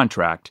new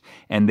contract,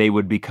 and they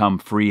would become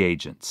free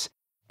agents.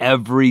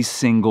 Every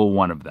single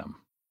one of them.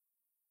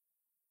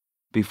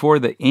 Before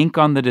the ink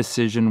on the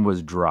decision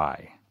was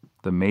dry,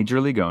 the Major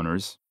League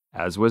owners,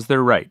 as was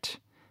their right,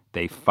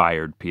 they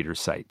fired Peter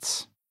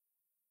Seitz.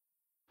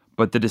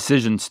 But the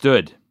decision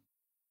stood.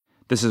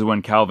 This is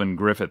when Calvin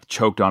Griffith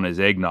choked on his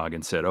eggnog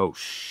and said, "Oh,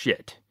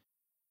 shit."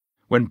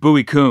 When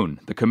Bowie Kuhn,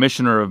 the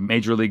commissioner of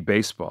Major League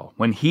Baseball,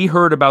 when he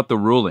heard about the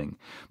ruling,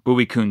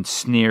 Bowie Kuhn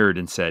sneered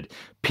and said,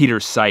 "Peter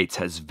Seitz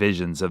has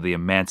visions of the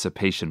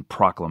Emancipation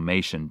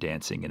Proclamation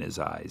dancing in his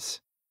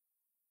eyes."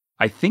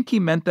 I think he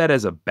meant that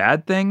as a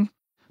bad thing,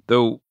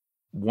 though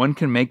one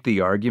can make the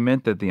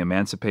argument that the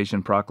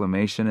Emancipation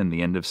Proclamation and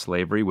the end of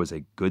slavery was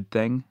a good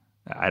thing.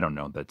 I don't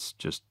know, that's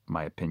just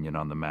my opinion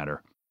on the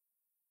matter.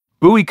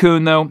 Bowie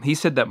Kuhn, though, he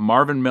said that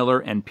Marvin Miller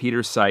and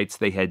Peter Seitz,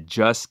 they had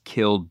just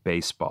killed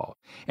baseball.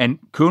 And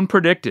Kuhn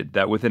predicted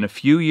that within a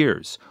few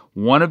years,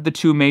 one of the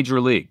two major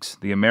leagues,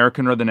 the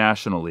American or the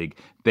National League,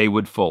 they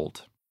would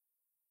fold.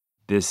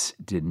 This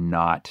did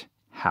not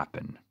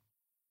happen.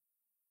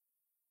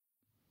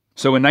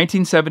 So in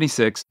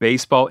 1976,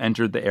 baseball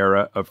entered the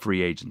era of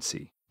free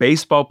agency.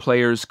 Baseball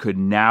players could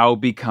now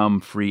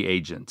become free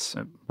agents.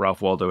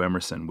 Ralph Waldo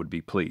Emerson would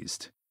be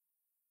pleased.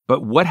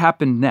 But what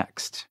happened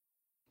next?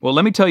 Well,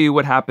 let me tell you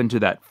what happened to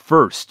that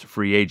first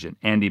free agent,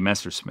 Andy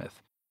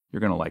Messersmith. You're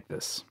going to like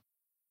this.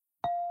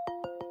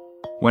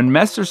 When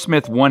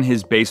Messersmith won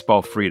his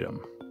baseball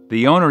freedom,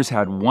 the owners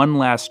had one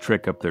last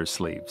trick up their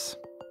sleeves.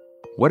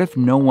 What if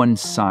no one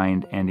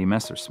signed Andy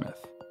Messersmith?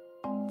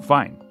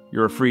 Fine,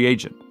 you're a free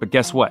agent, but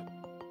guess what?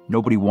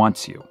 Nobody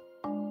wants you.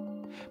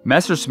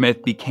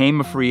 Messersmith became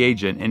a free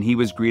agent and he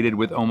was greeted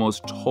with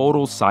almost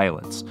total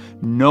silence.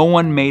 No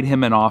one made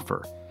him an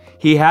offer.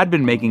 He had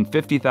been making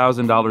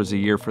 $50,000 a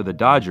year for the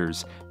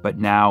Dodgers, but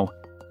now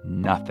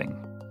nothing.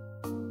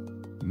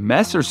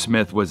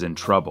 Messersmith was in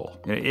trouble.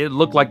 It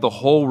looked like the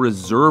whole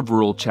reserve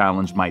rule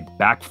challenge might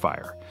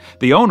backfire.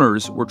 The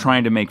owners were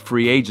trying to make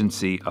free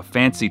agency a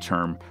fancy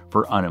term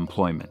for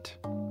unemployment.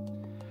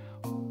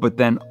 But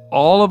then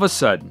all of a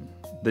sudden,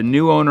 the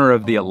new owner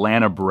of the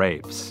Atlanta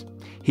Braves,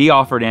 he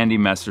offered Andy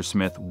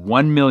Messersmith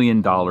 $1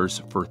 million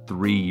for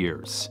 3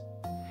 years.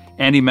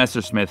 Andy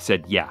Messersmith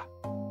said, "Yeah,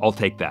 I'll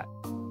take that."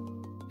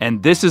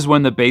 And this is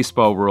when the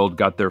baseball world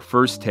got their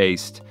first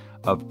taste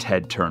of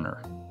Ted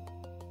Turner.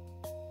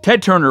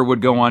 Ted Turner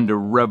would go on to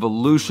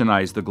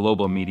revolutionize the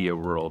global media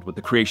world with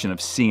the creation of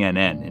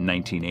CNN in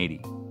 1980.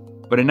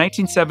 But in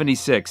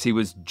 1976, he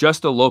was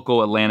just a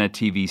local Atlanta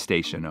TV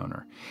station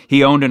owner.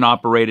 He owned and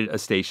operated a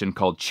station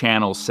called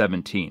Channel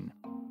 17.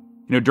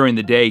 During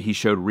the day, he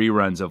showed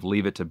reruns of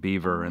Leave It to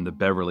Beaver and the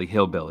Beverly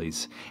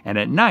Hillbillies, and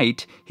at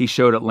night, he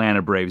showed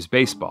Atlanta Braves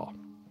baseball.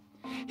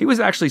 He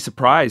was actually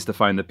surprised to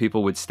find that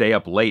people would stay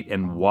up late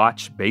and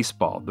watch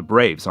baseball, the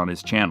Braves, on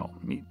his channel.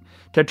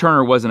 Ted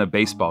Turner wasn't a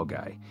baseball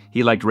guy.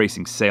 He liked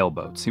racing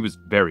sailboats. He was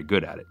very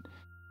good at it.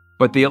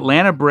 But the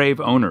Atlanta Brave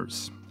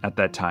owners at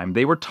that time,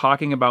 they were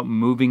talking about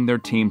moving their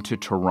team to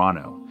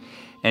Toronto.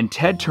 And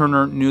Ted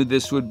Turner knew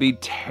this would be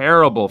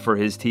terrible for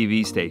his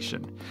TV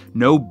station.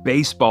 No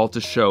baseball to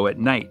show at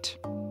night.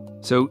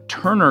 So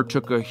Turner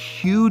took a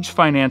huge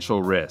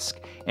financial risk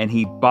and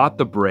he bought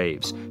the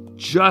Braves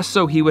just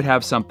so he would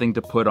have something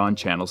to put on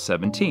Channel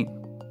 17.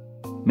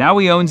 Now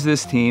he owns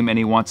this team and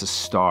he wants a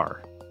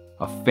star,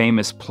 a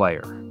famous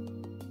player.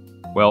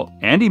 Well,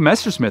 Andy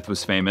Messersmith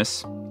was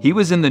famous. He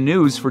was in the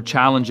news for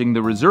challenging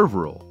the reserve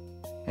rule.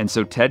 And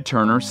so Ted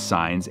Turner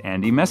signs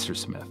Andy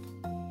Messersmith.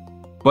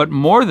 But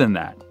more than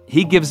that,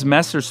 he gives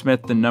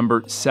Messersmith the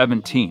number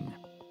 17.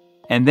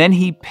 And then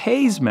he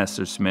pays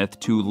Messersmith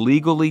to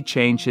legally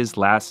change his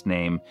last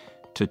name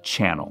to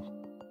Channel.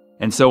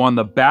 And so on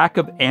the back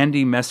of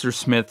Andy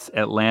Messersmith's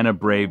Atlanta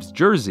Braves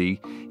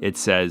jersey, it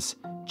says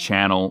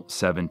Channel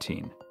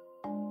 17.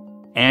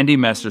 Andy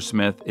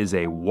Messersmith is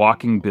a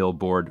walking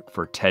billboard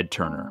for Ted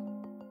Turner.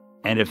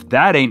 And if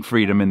that ain't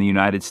freedom in the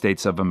United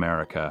States of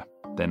America,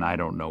 then I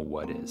don't know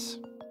what is.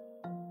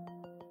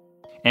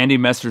 Andy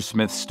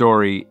Messersmith's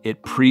story,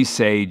 it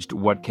presaged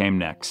what came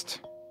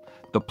next.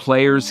 The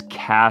players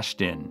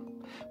cashed in.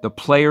 The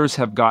players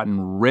have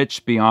gotten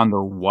rich beyond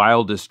their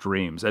wildest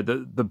dreams.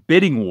 The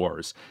bidding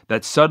wars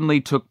that suddenly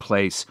took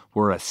place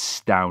were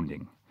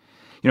astounding.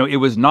 It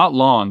was not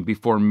long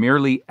before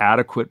merely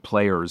adequate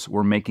players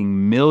were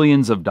making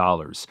millions of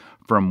dollars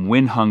from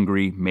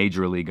win-hungry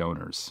major league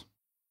owners.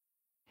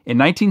 In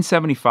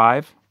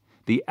 1975,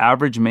 the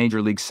average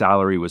major league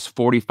salary was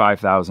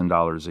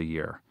 $45,000 a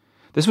year.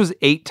 This was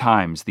 8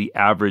 times the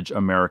average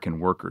American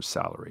worker's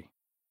salary.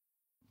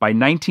 By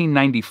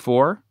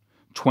 1994,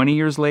 20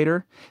 years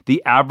later,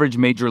 the average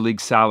major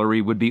league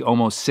salary would be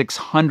almost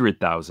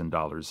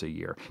 $600,000 a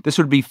year. This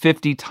would be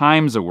 50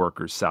 times a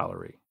worker's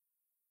salary.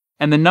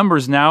 And the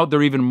numbers now,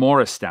 they're even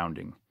more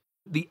astounding.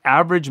 The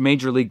average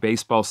Major League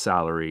Baseball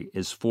salary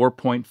is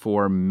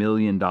 $4.4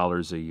 million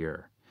a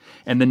year.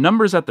 And the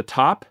numbers at the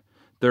top,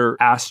 they're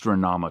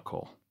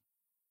astronomical.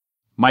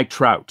 Mike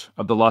Trout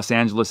of the Los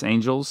Angeles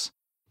Angels,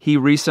 he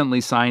recently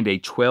signed a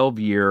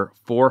 12-year,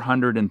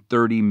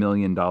 $430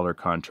 million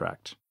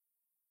contract.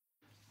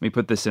 Let me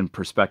put this in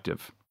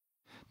perspective.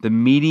 The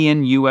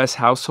median U.S.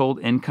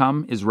 household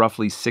income is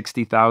roughly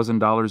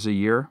 $60,000 a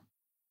year.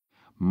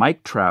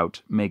 Mike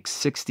Trout makes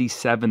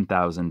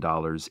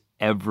 $67,000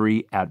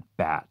 every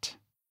at-bat.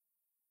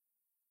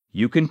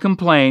 You can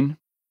complain.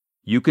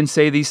 You can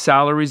say these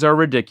salaries are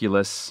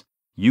ridiculous.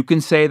 You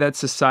can say that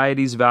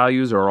society's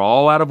values are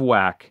all out of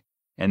whack.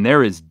 And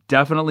there is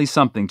definitely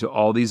something to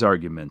all these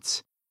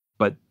arguments.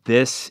 But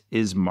this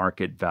is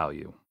market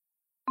value.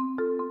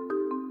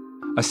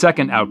 A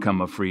second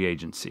outcome of free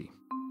agency.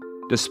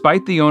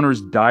 Despite the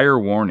owner's dire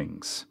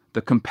warnings,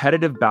 the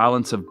competitive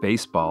balance of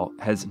baseball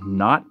has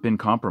not been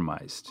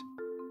compromised.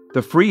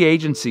 The free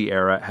agency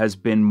era has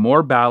been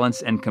more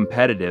balanced and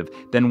competitive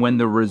than when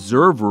the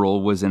reserve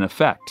rule was in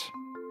effect.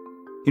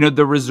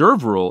 The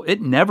reserve rule,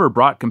 it never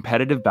brought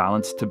competitive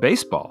balance to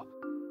baseball.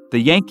 The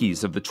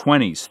Yankees of the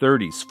 20s,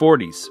 30s,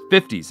 40s,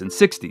 50s, and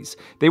 60s,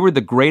 they were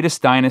the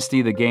greatest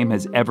dynasty the game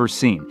has ever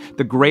seen,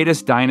 the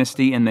greatest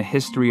dynasty in the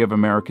history of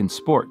American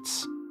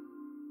sports.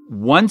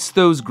 Once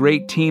those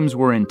great teams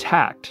were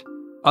intact,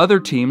 other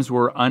teams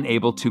were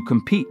unable to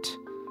compete.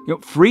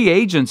 Free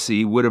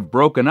agency would have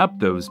broken up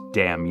those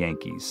damn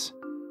Yankees.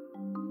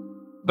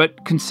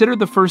 But consider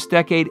the first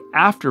decade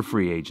after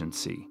free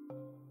agency.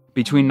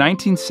 Between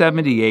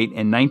 1978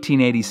 and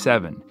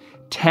 1987,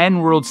 10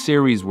 World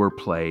Series were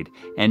played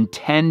and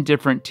 10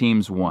 different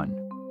teams won.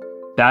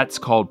 That's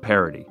called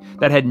parity.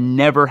 That had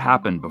never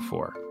happened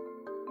before.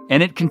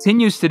 And it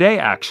continues today,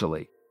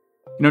 actually.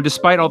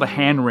 Despite all the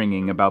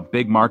hand-wringing about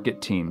big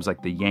market teams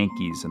like the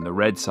Yankees and the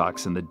Red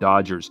Sox and the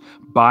Dodgers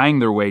buying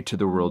their way to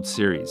the World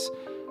Series,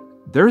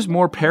 there's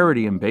more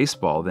parity in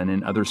baseball than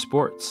in other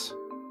sports.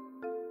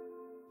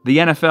 The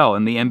NFL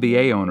and the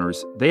NBA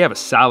owners, they have a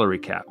salary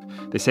cap.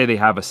 They say they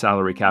have a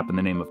salary cap in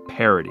the name of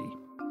parity.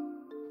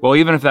 Well,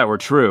 even if that were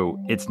true,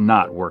 it's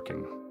not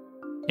working.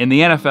 In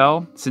the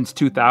NFL, since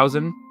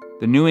 2000,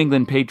 the New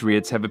England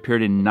Patriots have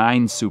appeared in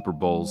 9 Super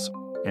Bowls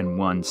and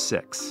won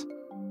 6.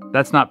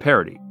 That's not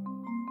parity.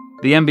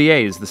 The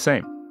NBA is the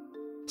same.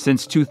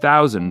 Since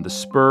 2000, the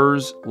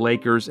Spurs,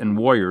 Lakers, and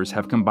Warriors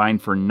have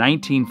combined for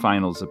 19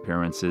 finals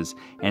appearances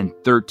and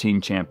 13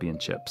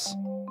 championships.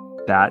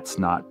 That's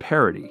not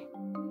parity.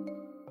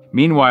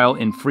 Meanwhile,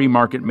 in free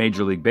market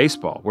Major League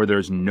Baseball, where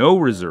there's no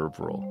reserve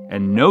rule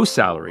and no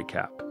salary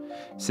cap,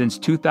 since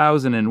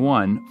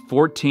 2001,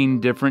 14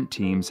 different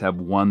teams have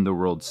won the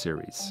World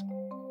Series.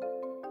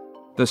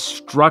 The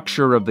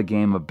structure of the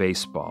game of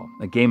baseball,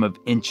 a game of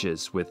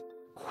inches with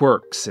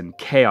quirks and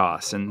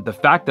chaos, and the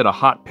fact that a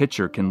hot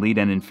pitcher can lead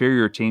an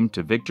inferior team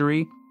to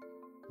victory,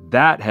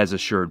 that has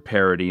assured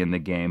parity in the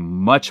game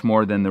much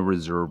more than the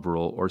reserve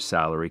rule or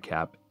salary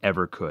cap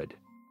ever could.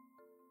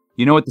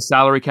 You know what the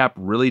salary cap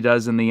really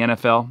does in the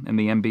NFL and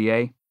the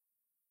NBA?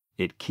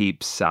 It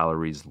keeps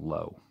salaries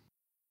low.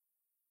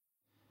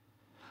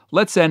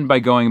 Let's end by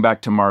going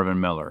back to Marvin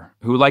Miller,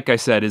 who, like I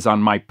said, is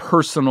on my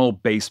personal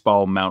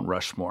baseball Mount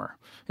Rushmore.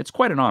 It's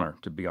quite an honor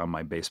to be on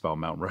my baseball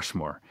Mount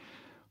Rushmore.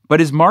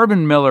 But is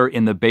Marvin Miller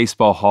in the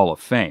Baseball Hall of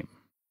Fame?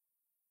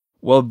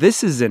 Well,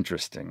 this is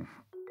interesting.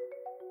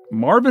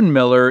 Marvin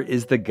Miller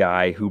is the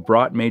guy who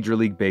brought Major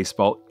League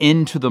Baseball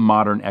into the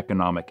modern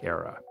economic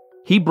era.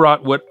 He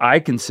brought what I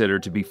consider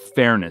to be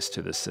fairness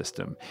to the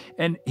system,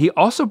 and he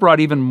also brought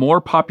even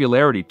more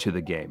popularity to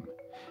the game.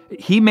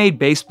 He made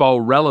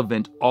baseball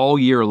relevant all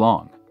year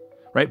long,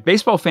 right?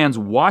 Baseball fans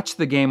watch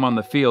the game on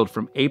the field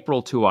from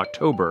April to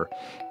October.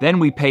 Then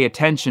we pay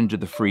attention to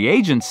the free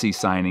agency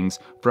signings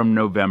from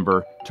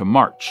November to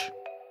March.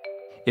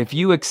 If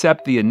you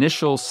accept the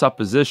initial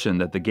supposition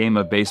that the game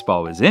of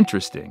baseball is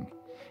interesting,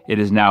 it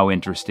is now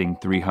interesting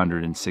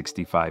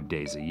 365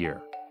 days a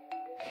year.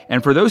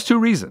 And for those two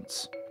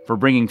reasons, for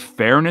bringing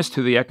fairness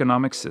to the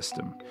economic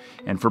system,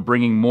 and for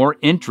bringing more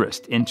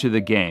interest into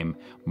the game,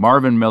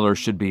 Marvin Miller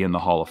should be in the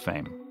Hall of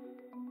Fame.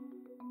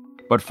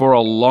 But for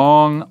a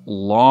long,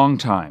 long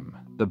time,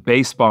 the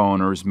baseball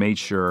owners made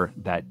sure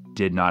that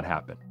did not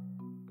happen.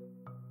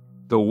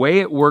 The way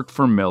it worked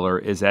for Miller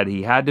is that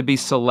he had to be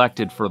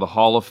selected for the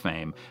Hall of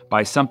Fame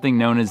by something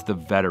known as the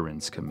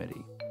Veterans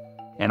Committee.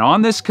 And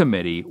on this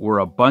committee were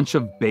a bunch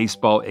of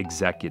baseball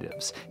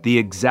executives, the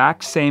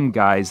exact same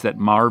guys that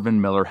Marvin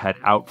Miller had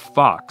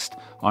outfoxed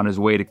on his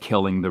way to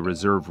killing the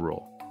reserve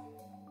rule.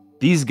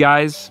 These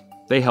guys,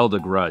 they held a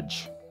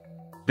grudge.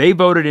 They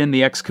voted in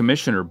the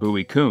ex-commissioner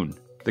Bowie Kuhn,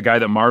 the guy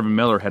that Marvin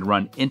Miller had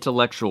run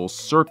intellectual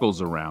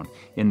circles around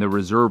in the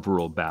reserve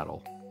rule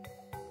battle.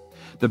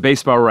 The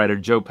baseball writer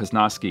Joe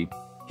Posnanski,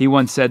 he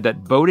once said that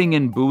voting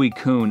in Bowie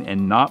Kuhn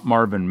and not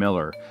Marvin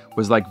Miller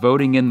was like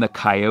voting in the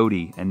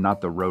Coyote and not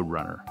the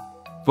Roadrunner.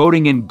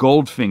 Voting in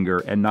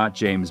Goldfinger and not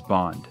James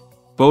Bond.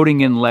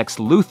 Voting in Lex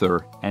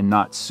Luthor and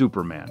not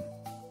Superman.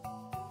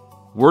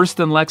 Worse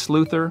than Lex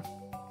Luthor?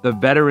 The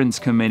Veterans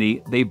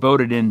Committee, they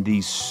voted in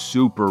the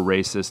super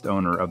racist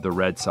owner of the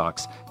Red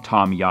Sox,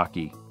 Tom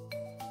Yawkey.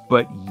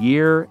 But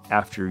year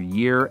after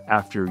year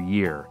after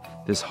year,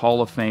 this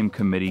Hall of Fame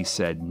committee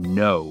said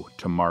no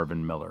to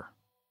Marvin Miller.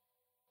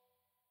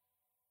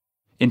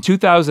 In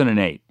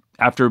 2008,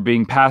 after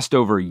being passed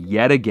over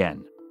yet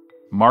again,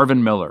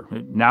 Marvin Miller,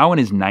 now in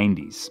his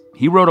 90s,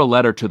 he wrote a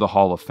letter to the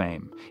Hall of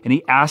Fame, and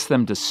he asked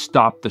them to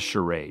stop the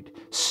charade,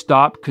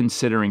 stop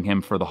considering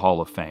him for the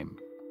Hall of Fame.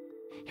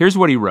 Here's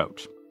what he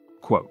wrote,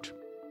 quote,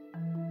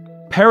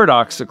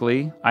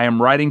 "Paradoxically, I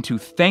am writing to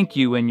thank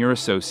you and your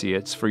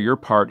associates for your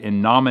part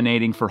in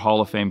nominating for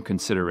Hall of Fame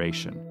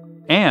consideration,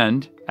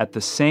 and, at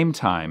the same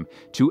time,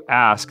 to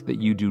ask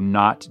that you do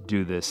not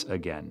do this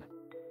again.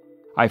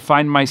 I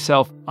find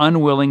myself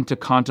unwilling to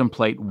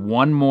contemplate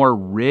one more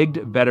rigged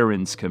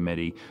Veterans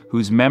Committee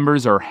whose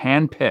members are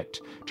handpicked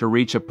to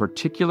reach a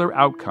particular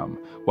outcome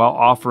while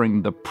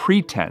offering the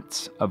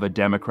pretense of a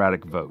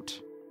democratic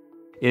vote.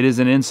 It is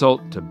an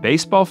insult to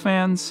baseball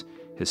fans,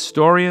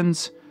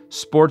 historians,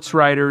 sports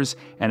writers,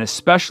 and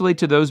especially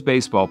to those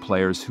baseball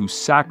players who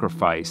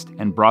sacrificed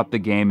and brought the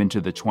game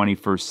into the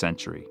 21st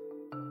century.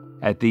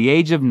 At the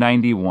age of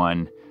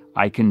 91,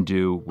 I can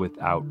do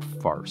without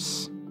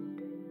farce."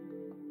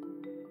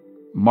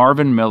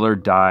 Marvin Miller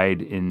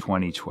died in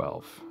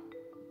 2012.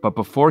 But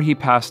before he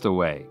passed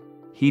away,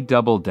 he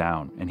doubled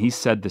down and he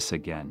said this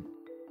again.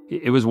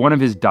 It was one of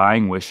his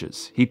dying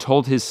wishes. He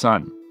told his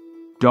son,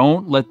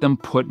 "Don't let them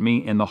put me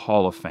in the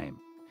Hall of Fame.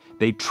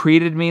 They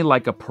treated me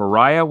like a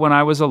pariah when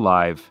I was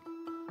alive.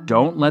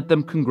 Don't let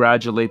them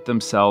congratulate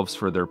themselves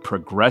for their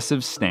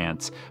progressive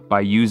stance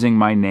by using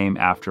my name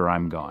after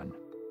I'm gone."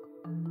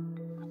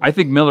 I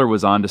think Miller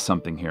was onto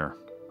something here.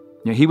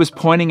 He was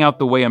pointing out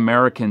the way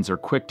Americans are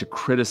quick to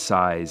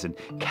criticize and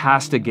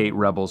castigate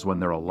rebels when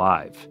they're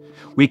alive.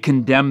 We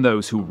condemn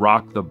those who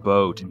rock the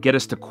boat and get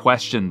us to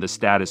question the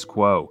status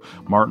quo.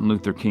 Martin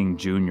Luther King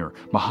Jr.,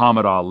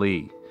 Muhammad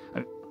Ali.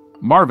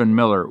 Marvin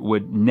Miller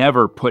would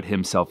never put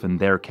himself in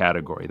their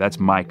category. That's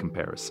my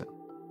comparison.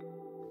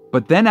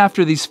 But then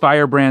after these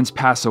firebrands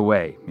pass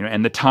away,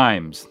 and the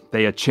times,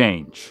 they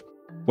change.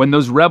 When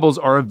those rebels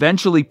are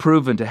eventually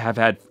proven to have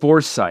had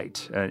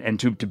foresight and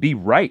to be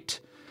right,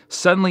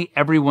 suddenly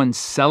everyone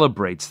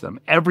celebrates them.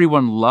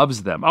 Everyone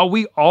loves them. Oh,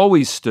 we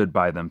always stood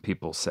by them,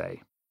 people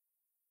say.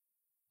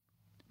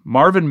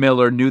 Marvin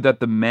Miller knew that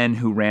the men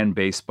who ran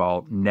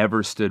baseball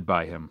never stood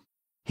by him.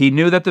 He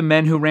knew that the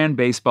men who ran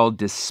baseball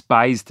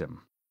despised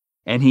him.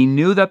 And he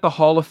knew that the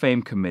Hall of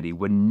Fame committee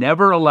would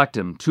never elect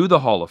him to the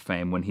Hall of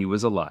Fame when he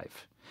was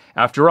alive.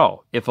 After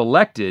all, if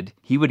elected,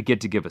 he would get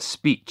to give a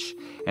speech,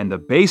 and the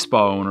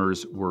baseball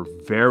owners were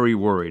very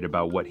worried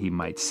about what he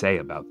might say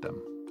about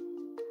them.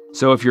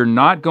 "So if you're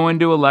not going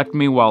to elect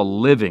me while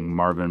living,"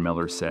 Marvin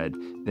Miller said,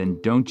 "then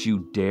don't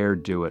you dare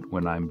do it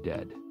when I'm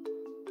dead."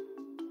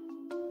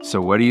 So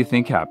what do you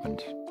think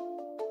happened?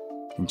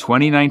 In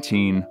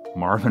 2019,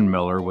 Marvin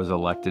Miller was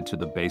elected to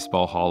the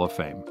Baseball Hall of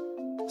Fame.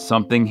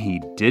 Something he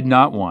did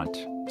not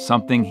want,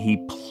 something he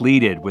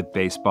pleaded with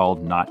baseball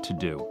not to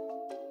do.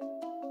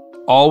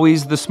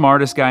 Always the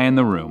smartest guy in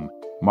the room,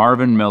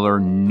 Marvin Miller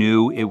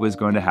knew it was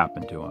going to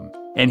happen to him.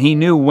 And he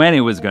knew when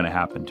it was going to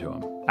happen to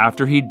him,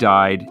 after he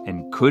died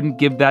and couldn't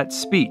give that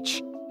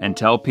speech and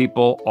tell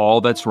people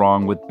all that's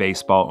wrong with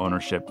baseball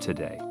ownership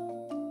today.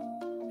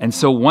 And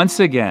so once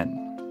again,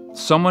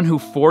 someone who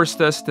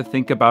forced us to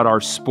think about our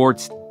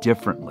sports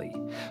differently,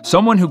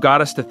 someone who got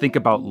us to think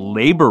about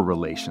labor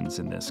relations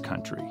in this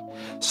country,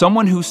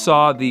 someone who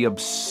saw the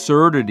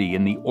absurdity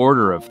in the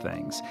order of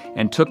things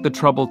and took the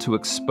trouble to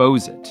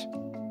expose it.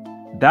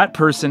 That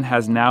person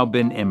has now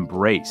been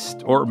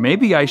embraced, or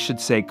maybe I should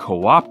say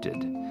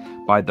co-opted,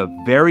 by the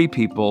very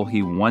people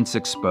he once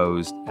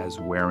exposed as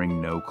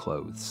wearing no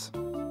clothes.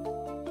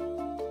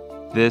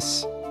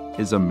 This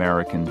is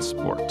American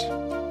sport.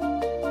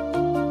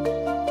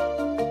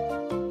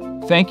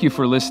 Thank you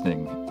for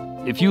listening.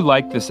 If you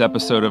like this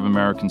episode of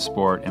American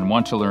Sport and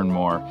want to learn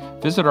more,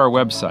 visit our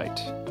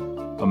website,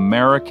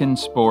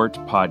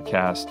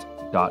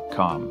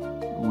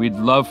 americansportpodcast.com. We'd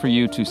love for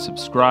you to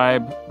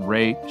subscribe,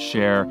 rate,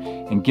 share,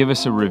 and give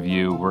us a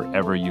review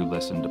wherever you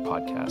listen to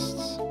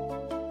podcasts.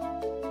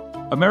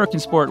 American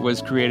Sport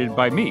was created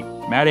by me,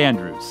 Matt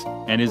Andrews,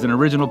 and is an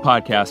original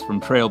podcast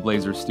from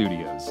Trailblazer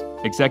Studios.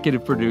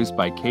 Executive produced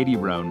by Katie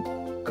Roan,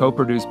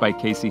 co-produced by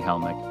Casey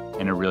Helmick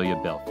and Aurelia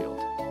Belfield.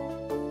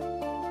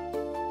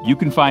 You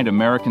can find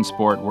American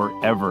Sport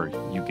wherever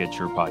you get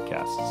your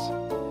podcasts.